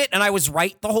rewatched it and I was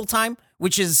right the whole time,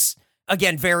 which is,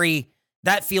 again,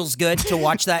 that feels good to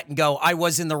watch that and go, I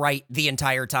was in the right the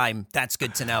entire time. That's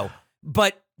good to know.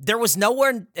 But there was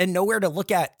nowhere to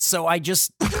look at, so I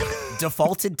just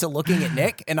defaulted to looking at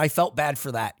Nick, and I felt bad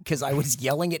for that because I was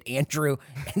yelling at Andrew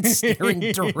and staring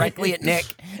directly at Nick,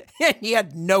 and he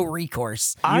had no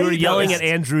recourse. You were yelling at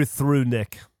Andrew through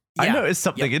Nick. I noticed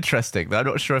something interesting that I'm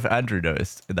not sure if Andrew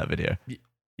noticed in that video.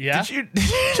 Yeah? Did you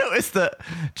notice that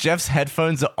Jeff's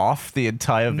headphones are off the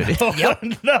entire video?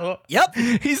 No. Yep.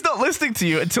 He's not listening to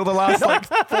you until the last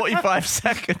 45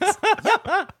 seconds.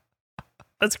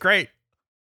 That's great.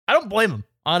 I don't blame him,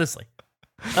 honestly.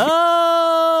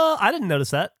 I didn't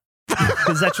notice that.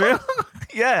 Is that true?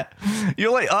 Yeah.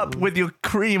 You're up with your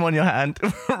cream on your hand,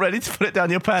 ready to put it down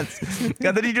your pants.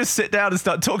 And then you just sit down and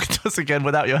start talking to us again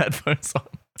without your headphones on.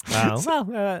 Wow.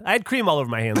 Well, I had cream all over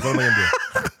my hands. What am I going to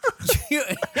do?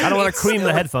 I don't want to cream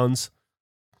the headphones.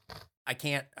 I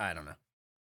don't know.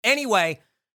 Anyway,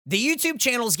 the YouTube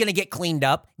channel is going to get cleaned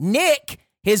up. Nick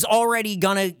he's already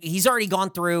gone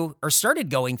through or started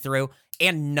going through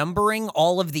and numbering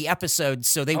all of the episodes,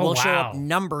 so they will show up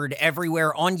numbered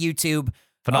everywhere on YouTube.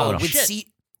 Phenomenal.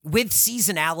 With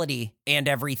seasonality and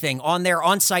everything on there,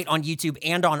 on site, on YouTube,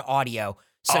 and on audio.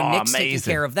 So Nick's taking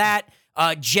care of that.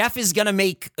 Jeff is going to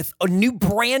make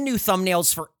brand new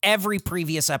thumbnails for every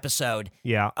previous episode.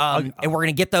 Yeah. And we're going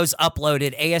to get those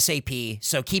uploaded ASAP.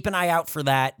 So keep an eye out for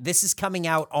that. This is coming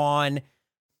out on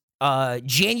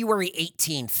January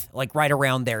 18th, like right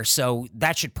around there. So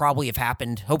that should probably have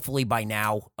happened, hopefully by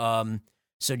now.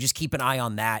 So just keep an eye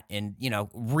on that, and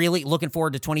really looking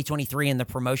forward to 2023 and the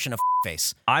promotion of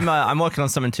Face. I'm working on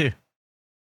something too.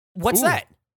 What's that?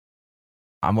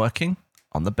 I'm working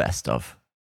on the best of.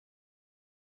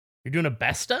 You're doing a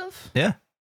best of? Yeah.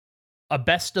 A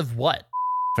best of what?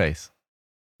 Face.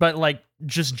 But like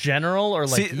just general, or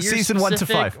like season 1 to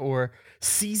 5, or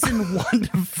season 1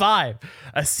 to 5?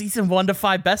 A season 1 to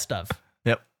 5 best of.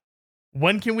 Yep.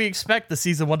 When can we expect the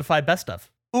season 1 to 5 best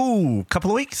of? Ooh,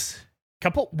 couple of weeks.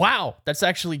 Wow, that's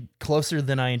actually closer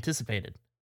than I anticipated.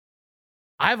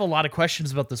 I have a lot of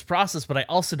questions about this process, but I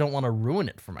also don't want to ruin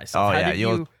it for myself. Oh, yeah.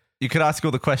 You can ask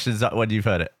all the questions when you've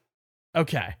heard it.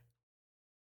 Okay.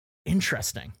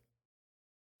 Interesting.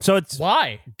 So it's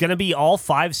why going to be all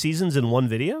 5 seasons in one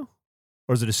video?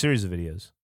 Or is it a series of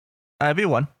videos? It'll be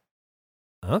one.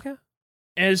 Okay.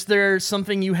 Is there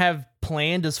something you have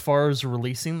planned as far as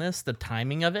releasing this, the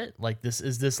timing of it? Like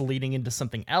is this leading into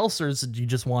something else, or is it you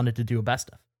just wanted to do a best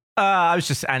of? I was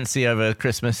just antsy over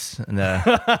Christmas and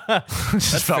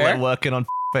just felt fair. like working on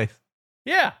Faith.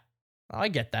 Yeah, I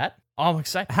get that. I'm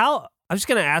excited. I'm just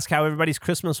going to ask how everybody's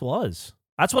Christmas was.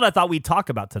 That's what I thought we'd talk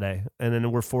about today. And then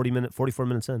we're 44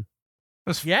 minutes in. It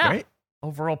was great.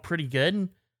 Overall, pretty good.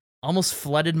 Almost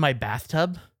flooded my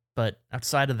bathtub, but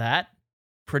outside of that,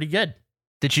 pretty good.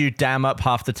 Did you dam up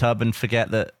half the tub and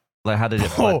forget that? Like, how did it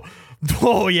flood?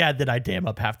 Oh yeah, did I dam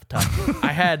up half the tub?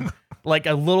 I had like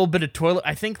a little bit of toilet.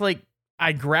 I think like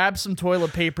I grabbed some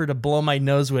toilet paper to blow my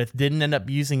nose with, didn't end up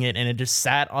using it, and it just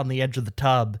sat on the edge of the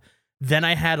tub. Then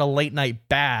I had a late night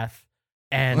bath,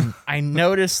 and I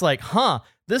noticed like,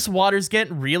 this water's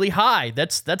getting really high.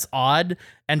 That's odd.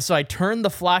 And so I turned the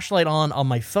flashlight on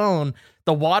my phone.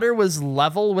 The water was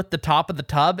level with the top of the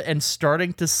tub and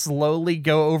starting to slowly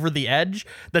go over the edge.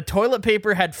 The toilet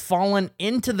paper had fallen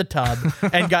into the tub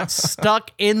and got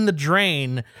stuck in the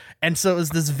drain. And so it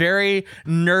was this very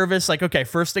nervous, like, okay,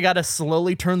 first I got to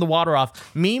slowly turn the water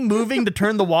off. Me moving to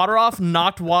turn the water off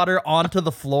knocked water onto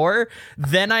the floor.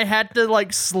 Then I had to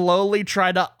like slowly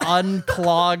try to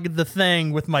unclog the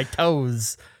thing with my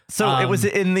toes. So it was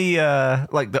in the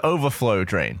like the overflow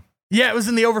drain. Yeah, it was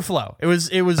in the overflow. It was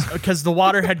because the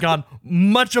water had gone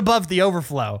much above the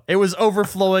overflow. It was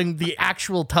overflowing the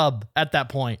actual tub at that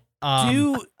point.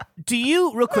 Do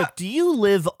you real quick? Do you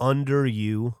live under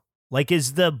you? Like,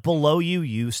 is the below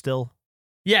you still?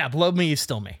 Yeah, below me is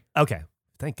still me. Okay,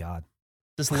 thank God.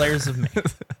 Just layers of me.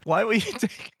 Why were you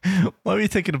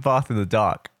taking a bath in the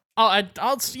dark?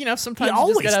 I'll sometimes you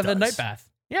just gotta have a night bath.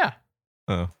 Yeah.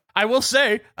 Oh. I will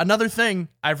say another thing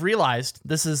I've realized,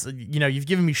 this is, you've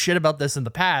given me shit about this in the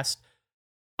past.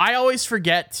 I always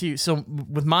forget so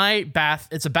with my bath,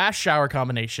 it's a bath shower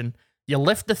combination. You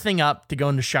lift the thing up to go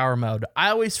into shower mode.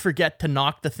 I always forget to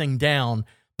knock the thing down,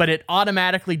 but it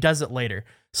automatically does it later.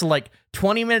 So like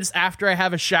 20 minutes after I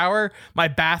have a shower, my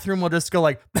bathroom will just go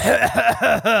like,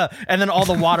 and then all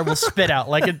the water will spit out.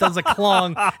 Like it does a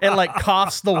clong. It like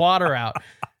coughs the water out.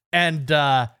 And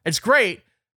it's great.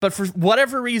 But for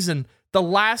whatever reason, the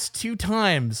last 2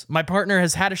 times my partner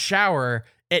has had a shower,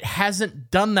 it hasn't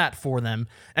done that for them.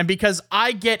 And because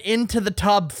I get into the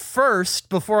tub first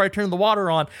before I turn the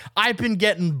water on, I've been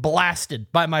getting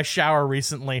blasted by my shower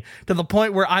recently to the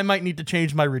point where I might need to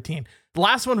change my routine. The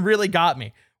last one really got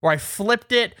me, where I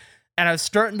flipped it and I was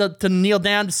starting to kneel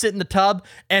down to sit in the tub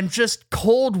and just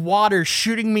cold water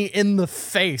shooting me in the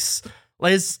face.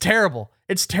 Like, it's terrible.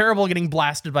 It's terrible getting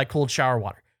blasted by cold shower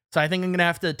water. So I think I'm going to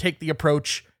have to take the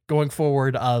approach going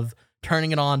forward of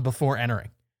turning it on before entering.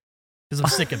 Because I'm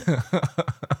sick of it.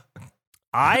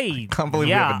 I can't believe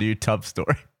we have a new tub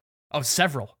story. Oh,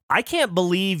 several. I can't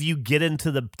believe you get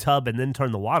into the tub and then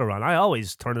turn the water on. I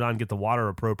always turn it on, get the water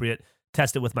appropriate,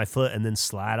 test it with my foot, and then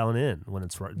slide on in when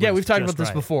it's right. Yeah, we've talked about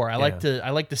this before. I like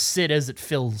to sit as it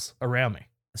fills around me.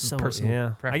 So, personal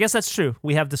preference. I guess that's true.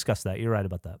 We have discussed that. You're right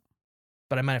about that.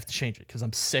 But I might have to change it because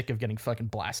I'm sick of getting fucking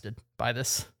blasted by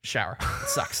this shower. It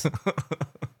sucks.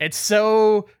 It's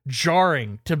so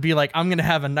jarring to be like, I'm going to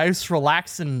have a nice,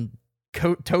 relaxing,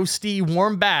 toasty,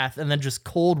 warm bath and then just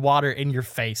cold water in your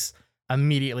face.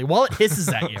 immediately while it hisses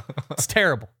at you. It's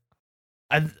terrible.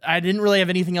 I didn't really have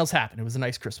anything else happen. It was a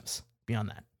nice Christmas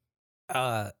beyond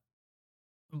that.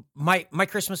 My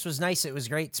Christmas was nice. It was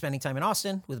great spending time in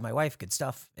Austin with my wife. Good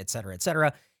stuff, et cetera, et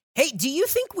cetera. Hey, do you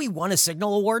think we won a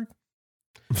Signal Award?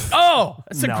 Oh,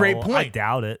 that's a great point. I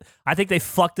doubt it. I think they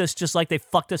fucked us just like they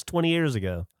fucked us 20 years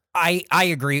ago. I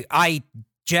agree.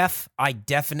 Jeff, I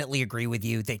definitely agree with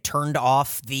you. They turned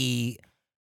off the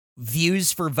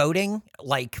views for voting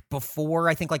like before,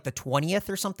 I think like the 20th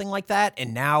or something like that.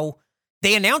 And now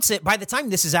they announce it. By the time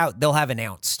this is out, they'll have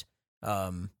announced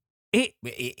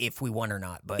if we won or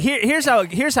not. But here's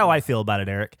how I feel about it,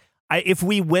 Eric. If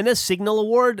we win a Signal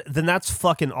Award, then that's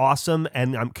fucking awesome.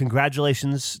 And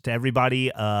congratulations to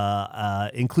everybody,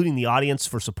 including the audience,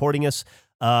 for supporting us.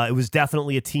 It was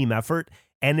definitely a team effort.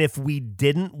 And if we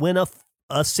didn't win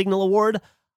a Signal Award,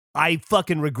 I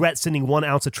fucking regret sending 1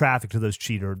 ounce of traffic to those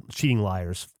cheating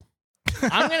liars.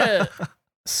 I'm going to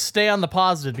stay on the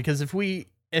positive because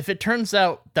if it turns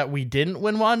out that we didn't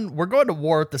win one, we're going to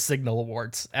war with the Signal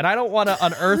Awards. And I don't want to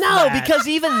unearth that. Because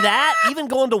even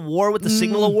going to war with the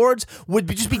Signal Awards would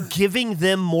just be giving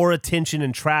them more attention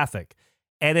and traffic.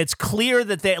 And it's clear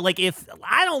that they, like, if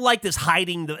I don't like this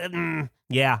hiding, I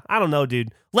don't know,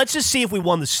 dude. Let's just see if we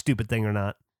won this stupid thing or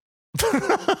not.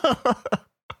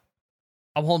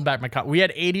 I'm holding back my comment. We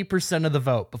had 80% of the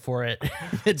vote before it.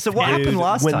 So what happened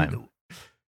last time?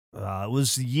 It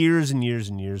was years and years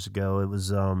and years ago. It was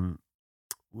the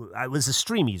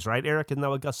Streamies, right, Eric? Isn't that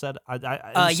what Gus said?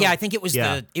 I think it was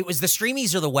the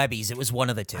Streamies or the Webbies. It was one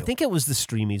of the two. I think it was the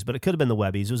Streamies, but it could have been the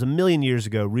Webbies. It was a million years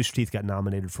ago. Rooster Teeth got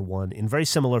nominated for one in very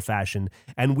similar fashion,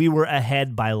 and we were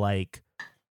ahead by like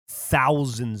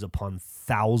thousands upon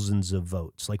thousands of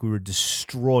votes. Like we were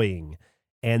destroying.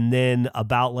 And then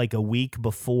about like a week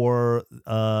before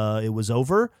it was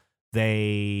over,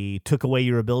 they took away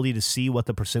your ability to see what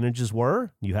the percentages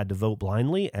were. You had to vote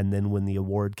blindly. And then when the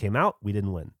award came out, we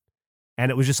didn't win.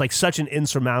 And it was just like such an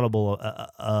insurmountable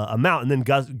amount. And then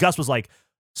Gus was like,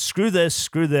 screw this,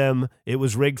 screw them. It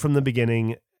was rigged from the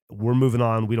beginning. We're moving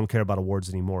on. We don't care about awards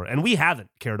anymore. And we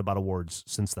haven't cared about awards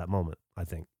since that moment, I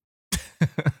think.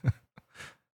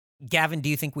 Gavin, do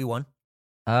you think we won?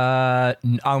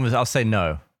 I'll say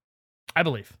no. I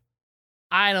believe.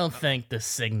 I don't think the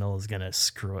Signal is going to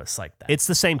screw us like that. It's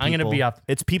the same people. I'm going to be up.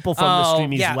 It's people from the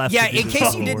Streamies left. Yeah, in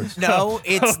case you didn't know,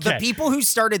 it's the people who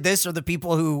started this are the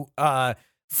people who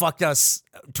fucked us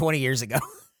 20 years ago.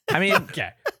 I mean,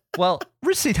 okay. Well,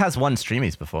 Rooster Teeth has won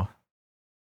Streamies before.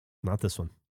 Not this one.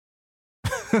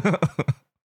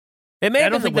 I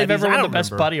don't think they've ever won the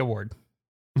Best Buddy Award.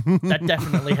 That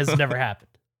definitely has never happened.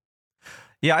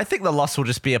 Yeah, I think the loss will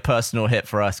just be a personal hit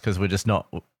for us because we just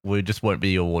won't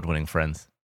be award-winning friends.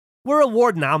 We're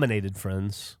award-nominated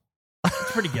friends.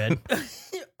 It's pretty good.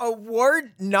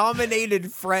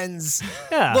 Award-nominated friends.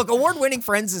 Yeah. Look, award-winning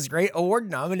friends is great.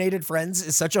 Award-nominated friends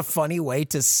is such a funny way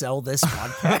to sell this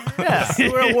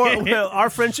podcast. Yeah, our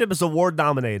friendship is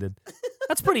award-nominated.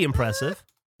 That's pretty impressive.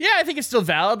 Yeah, I think it's still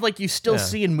valid. Like, you still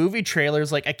see in movie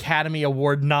trailers, like, Academy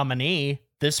Award nominee,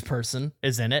 this person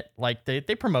is in it. Like, they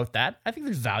promote that. I think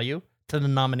there's value to the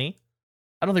nominee.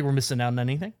 I don't think we're missing out on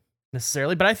anything,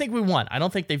 necessarily. But I think we won. I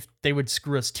don't think they would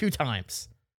screw us 2 times.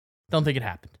 Don't think it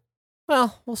happened.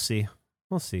 Well, we'll see.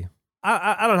 We'll see.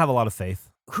 I don't have a lot of faith.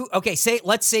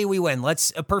 Let's say we win.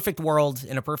 A perfect world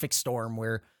in a perfect storm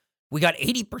where we got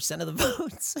 80% of the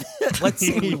votes. Let's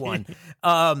say we won.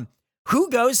 Who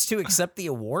goes to accept the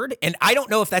award? And I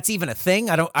don't know if that's even a thing.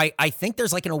 I think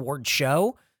there's like an award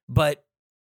show, but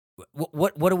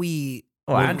what do we?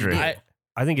 Oh, Andrew.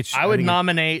 I think it's. I would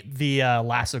nominate the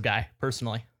lasso guy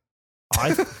personally.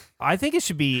 I think it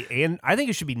should be, and I think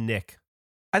it should be Nick.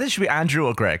 I think it should be Andrew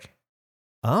or Greg.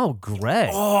 Oh, Greg.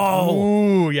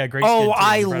 Oh, yeah, Greg.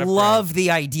 I love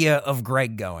the idea of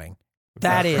Greg going.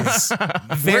 That is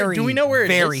very. Do we know where it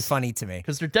very is? funny to me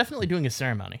Because they're definitely doing a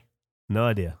ceremony. No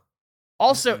idea.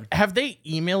 Also, have they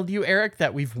emailed you, Eric,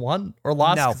 that we've won or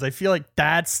lost? No. Because I feel like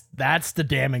that's the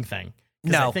damning thing.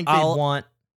 No, I think they want.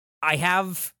 I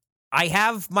have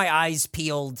my eyes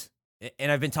peeled,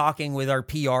 and I've been talking with our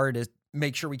PR to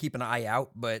make sure we keep an eye out.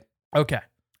 But Okay.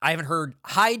 I haven't heard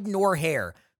hide nor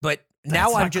hair. But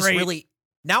now I'm just great.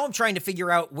 now I'm trying to figure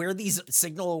out where these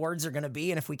Signal Awards are going to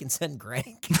be, and if we can send Greg.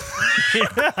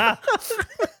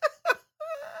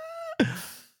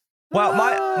 Well,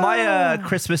 my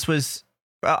Christmas was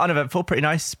uneventful, pretty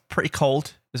nice, pretty cold.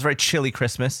 It was a very chilly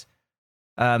Christmas.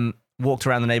 Walked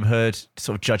around the neighborhood,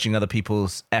 sort of judging other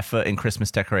people's effort in Christmas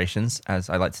decorations,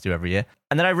 as I like to do every year.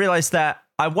 And then I realized that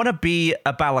I want to be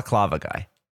a balaclava guy,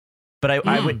 but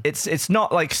it's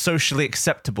not like socially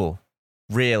acceptable,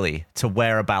 really, to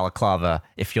wear a balaclava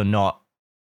if you're not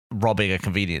robbing a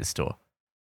convenience store.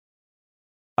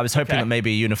 I was hoping Okay. that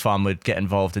maybe Unifarm would get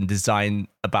involved and design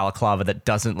a balaclava that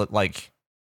doesn't look like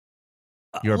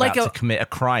you're Like about to commit a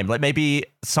crime. Like maybe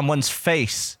someone's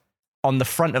face on the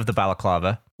front of the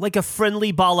balaclava. Like a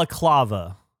friendly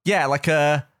balaclava. Yeah, like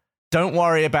a "Don't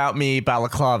worry about me"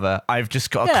 balaclava. I've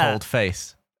just got a Yeah. cold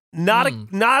face. Not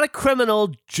a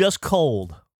criminal, just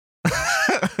cold.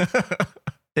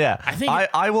 Yeah, I think-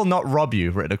 I will not rob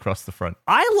you written across the front.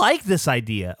 I like this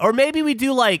idea. Or maybe we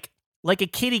do like a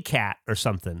kitty cat or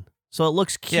something, so it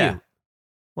looks cute. Yeah.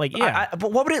 Like, yeah.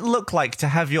 But what would it look like to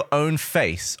have your own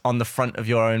face on the front of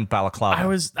your own balaclava? I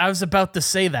was about to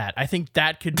say that. I think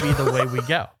that could be the way we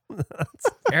go.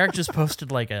 Eric just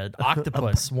posted like an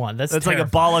octopus one. That's It's like a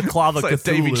terrifying. balaclava It's like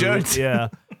Cthulhu. Davy Jones. Yeah.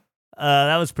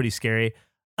 That was pretty scary.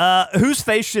 Whose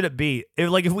face should it be? If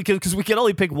we could, because we can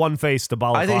only pick one face to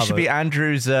balaclava. I think it should be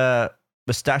Andrew's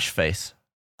mustache face.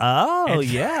 Oh,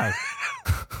 yeah.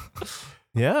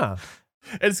 Yeah.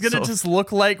 It's gonna Sort of- just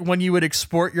look like when you would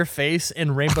export your face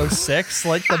in Rainbow Six,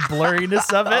 like the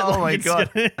blurriness of it. Oh my like it's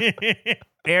God. gonna-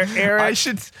 Eric,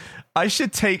 I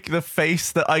should take the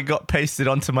face that I got pasted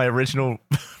onto my original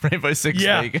Rainbow Six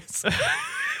Yeah. Vegas.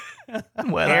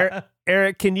 Wear that.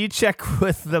 Eric, can you check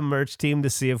with the merch team to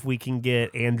see if we can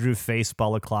get Andrew face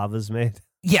balaclavas made?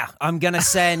 Yeah, I'm gonna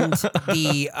send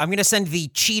the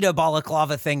cheetah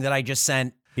balaclava thing that I just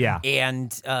sent, Yeah.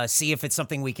 and see if it's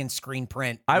something we can screen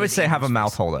print. I would with say have a Andrew's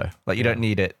mouth face. hole though. Like you don't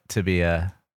need it to be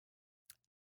a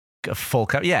full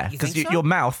cut. Yeah, You because think so? your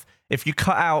mouth, if you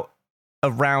cut out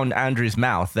around Andrew's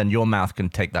mouth, then your mouth can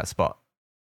take that spot.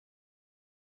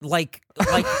 Like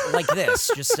this.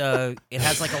 Just it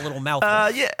has like a little mouth.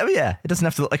 Yeah. It doesn't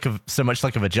have to look like so much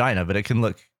like a vagina, but it can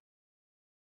look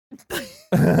more like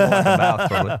a mouth,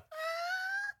 probably.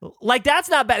 Like, that's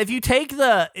not bad. If you take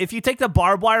the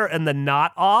barbed wire and the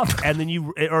knot off, and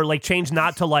then or like change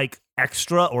knot to like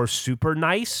extra or super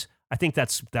nice, I think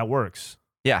that works.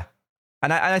 Yeah,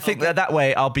 and I think that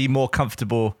way I'll be more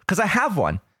comfortable because I have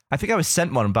one. I think I was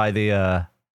sent one by the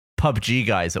PUBG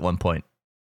guys at one point,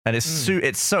 and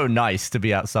it's so nice to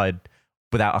be outside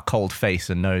without a cold face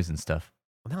and nose and stuff.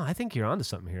 No, I think you're onto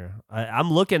something here.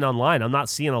 I'm looking online. I'm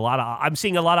seeing a lot of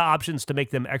options to make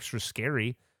them extra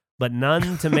scary, but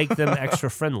none to make them extra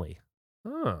friendly.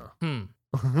 Oh.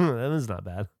 That is not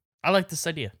bad. I like this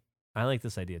idea. I like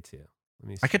this idea too. Let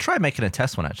me see. I could try making a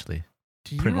test one actually.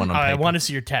 Print one on I paper. want to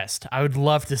see your test. I would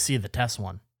love to see the test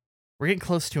one. We're getting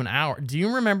close to an hour. Do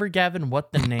you remember, Gavin,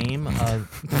 what the name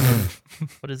of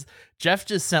what is Jeff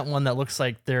just sent one that looks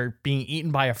like they're being eaten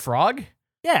by a frog?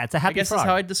 Yeah, it's a happy I guess frog. is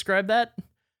how I'd describe that.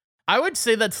 I would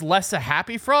say that's less a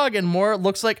happy frog and more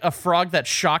looks like a frog that's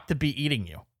shocked to be eating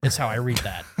you. Is how I read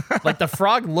that. Like the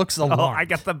frog looks alarmed. Oh, I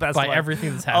got the best by one.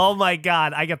 everything that's happening. Oh my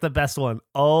God, I got the best one.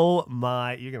 Oh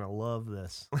my, you're going to love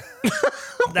this.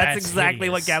 That's That's exactly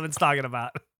what hideous. Gavin's talking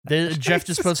about. Jeff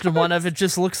just posted one of it.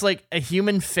 Just looks like a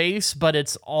human face, but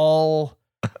it's all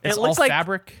It all looks like-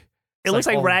 fabric. It looks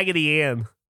like all- Raggedy Ann.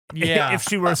 Yeah, If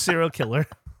she were a serial killer.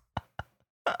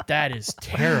 that is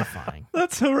terrifying.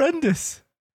 That's horrendous.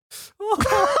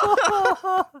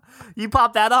 You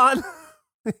pop that on,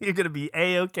 you're going to be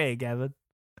A-okay, Gavin.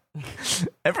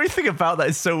 Everything about that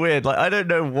is so weird. Like I don't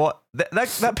know what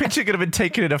that picture could have been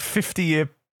taken in a 50-year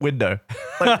window.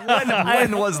 Like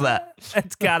when was that?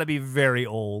 It's got to be very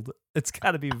old. It's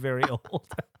got to be very old.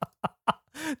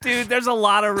 Dude, there's a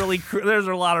lot of really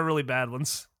bad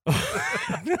ones.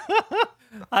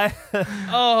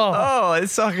 Oh,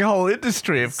 it's like a whole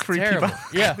industry of creepy. Terrible.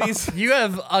 Yeah, you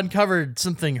have uncovered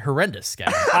something horrendous,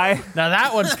 guys. Now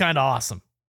that one's kind of awesome.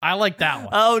 I like that one.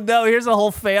 Oh no, here's a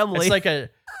whole family. It's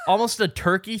like almost a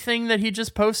turkey thing that he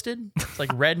just posted. It's like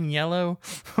red and yellow.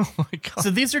 Oh my god! So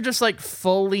these are just like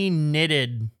fully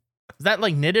knitted. Is that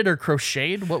like knitted or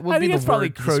crocheted? What would I be think the it's probably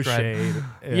word to describe? crocheted.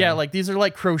 Yeah, like these are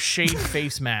like crocheted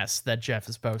face masks that Jeff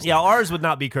is posting. Yeah, ours would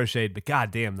not be crocheted, but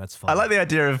goddamn, that's fun. I like the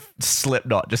idea of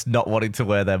Slipknot just not wanting to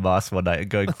wear their mask one night and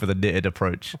going for the knitted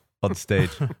approach on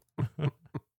stage.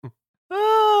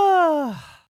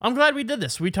 I'm glad we did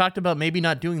this. We talked about maybe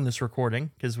not doing this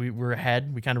recording because we were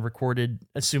ahead. We kind of recorded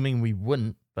assuming we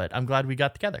wouldn't, but I'm glad we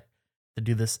got together to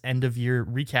do this end of year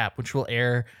recap, which will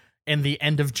air in the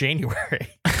end of January.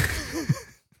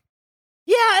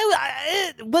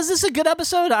 Yeah, was this a good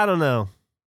episode? I don't know.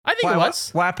 I think it was.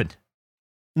 What happened?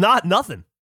 Nothing.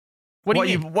 What do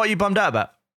you mean? What are you bummed out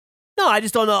about? No, I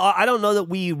just don't know. I don't know that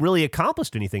we really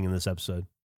accomplished anything in this episode.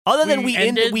 Other than we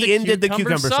ended the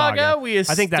cucumber saga. We I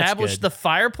think that's established good. the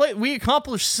fireplace. We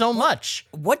accomplished so much.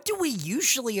 What do we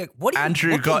usually? What are you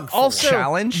Andrew looking got for? Also,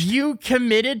 challenged? you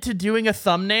committed to doing a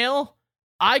thumbnail.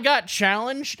 I got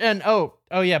challenged, and oh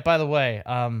yeah. By the way,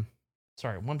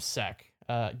 Sorry, 1 sec.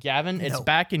 Gavin, it's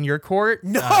back in your court.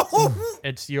 No!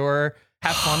 It's your...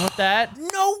 Have fun with that.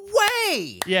 No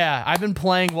way! Yeah, I've been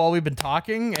playing while we've been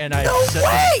talking, and I No set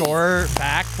way! the score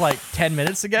back like 10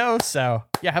 minutes ago. So,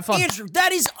 yeah, have fun. Andrew,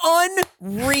 that is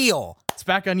unreal. It's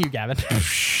back on you, Gavin.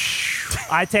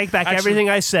 I take back everything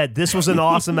I said. This was an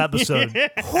awesome episode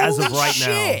as of right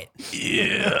shit. now.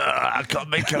 Yeah, I can't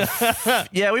make a.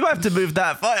 Yeah, we might have to move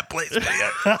that fireplace.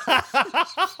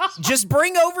 Just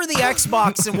bring over the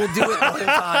Xbox and we'll do it the whole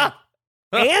time.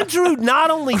 Andrew not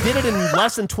only did it in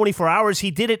less than 24 hours,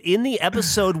 he did it in the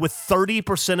episode with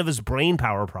 30% of his brain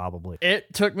power, probably.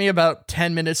 It took me about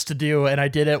 10 minutes to do, and I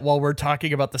did it while we're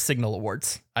talking about the Signal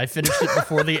Awards. I finished it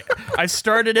before I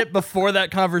started it before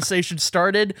that conversation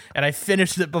started, and I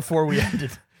finished it before we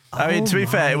ended. I mean, to be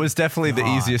fair, it was definitely the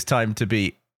easiest time to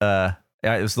beat. It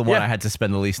was the one I had to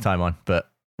spend the least time on, but,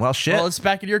 well, shit. Well, it's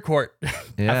back in your court.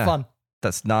 Yeah. Have fun.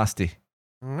 That's nasty.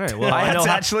 All right, well, I I had know to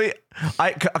how- actually,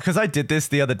 because I did this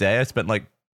the other day. I spent like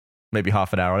maybe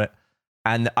half an hour on it,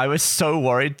 and I was so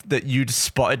worried that you'd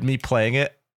spotted me playing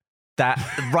it that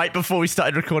right before we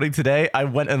started recording today, I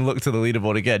went and looked at the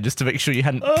leaderboard again just to make sure you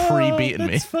hadn't pre-beaten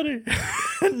me. That's funny.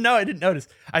 No, I didn't notice.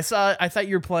 I thought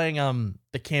you were playing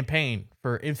the campaign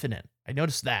for Infinite. I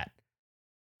noticed that.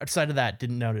 Outside of that,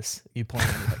 didn't notice you playing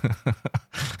anything.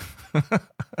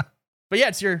 But yeah,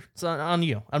 it's on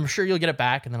you. I'm sure you'll get it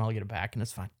back, and then I'll get it back, and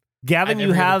it's fine. Gavin,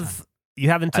 you have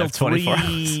until I have 24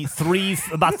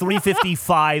 about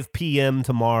 3:55 p.m.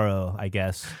 tomorrow, I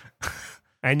guess.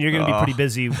 And you're going to be pretty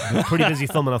busy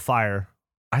filming a fire.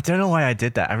 I don't know why I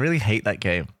did that. I really hate that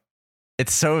game.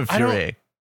 It's so infuriating.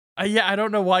 I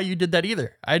don't know why you did that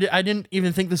either. I didn't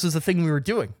even think this was a thing we were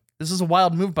doing. This is a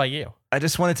wild move by you. I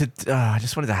just wanted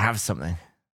to have something.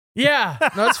 Yeah,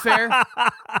 no, that's fair.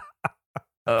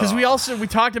 Because we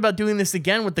talked about doing this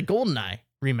again with the GoldenEye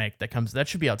remake that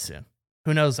should be out soon.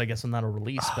 Who knows? I guess when that'll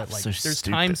release, but like, so there's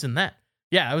stupid. times in that.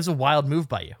 Yeah, it was a wild move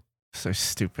by you. So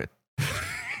stupid.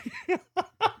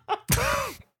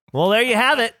 Well, there you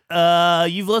have it.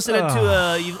 You've listened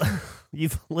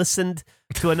you've listened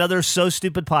to another So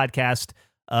Stupid podcast.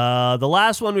 The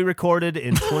last one we recorded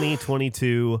in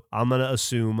 2022. I'm gonna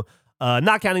assume,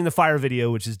 not counting the fire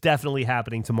video, which is definitely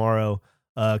happening tomorrow,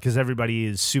 because everybody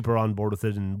is super on board with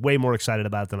it and way more excited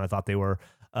about it than I thought they were.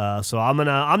 So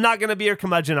I'm not gonna be your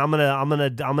curmudgeon. I'm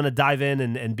gonna dive in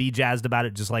and be jazzed about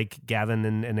it, just like Gavin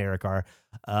and Eric are.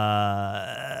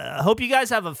 I hope you guys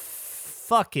have a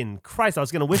fucking Christ. I was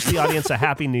gonna wish the audience a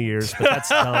happy New Year's, but that's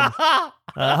dumb.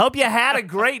 I hope you had a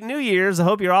great New Year's. I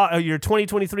hope your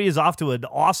 2023 is off to an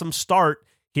awesome start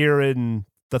here in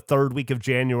the third week of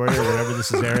January or whenever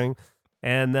this is airing.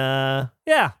 And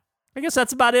yeah, I guess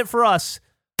that's about it for us.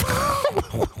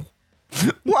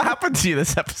 What happened to you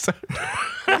this episode?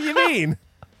 What do you mean?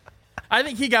 I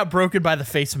think he got broken by the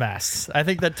face masks. I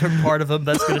think that took part of him.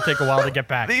 That's going to take a while to get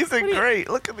back. These are great.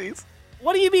 Look at these.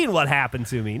 What do you mean? What happened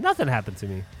to me? Nothing happened to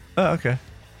me. Oh, okay.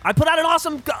 I put out an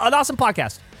awesome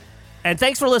podcast, and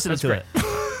thanks for listening That's to great.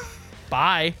 it.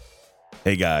 Bye.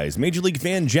 Hey guys, Major League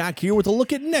fan Jack here with a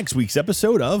look at next week's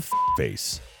episode of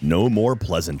Face. No more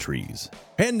pleasantries.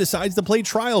 Penn decides to play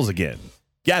Trials again.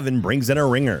 Gavin brings in a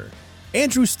ringer.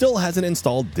 Andrew still hasn't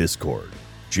installed Discord.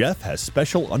 Jeff has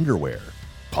special underwear.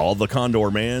 Call the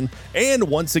Condor Man. And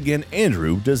once again,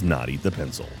 Andrew does not eat the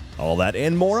pencil. All that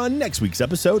and more on next week's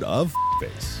episode of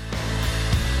Face.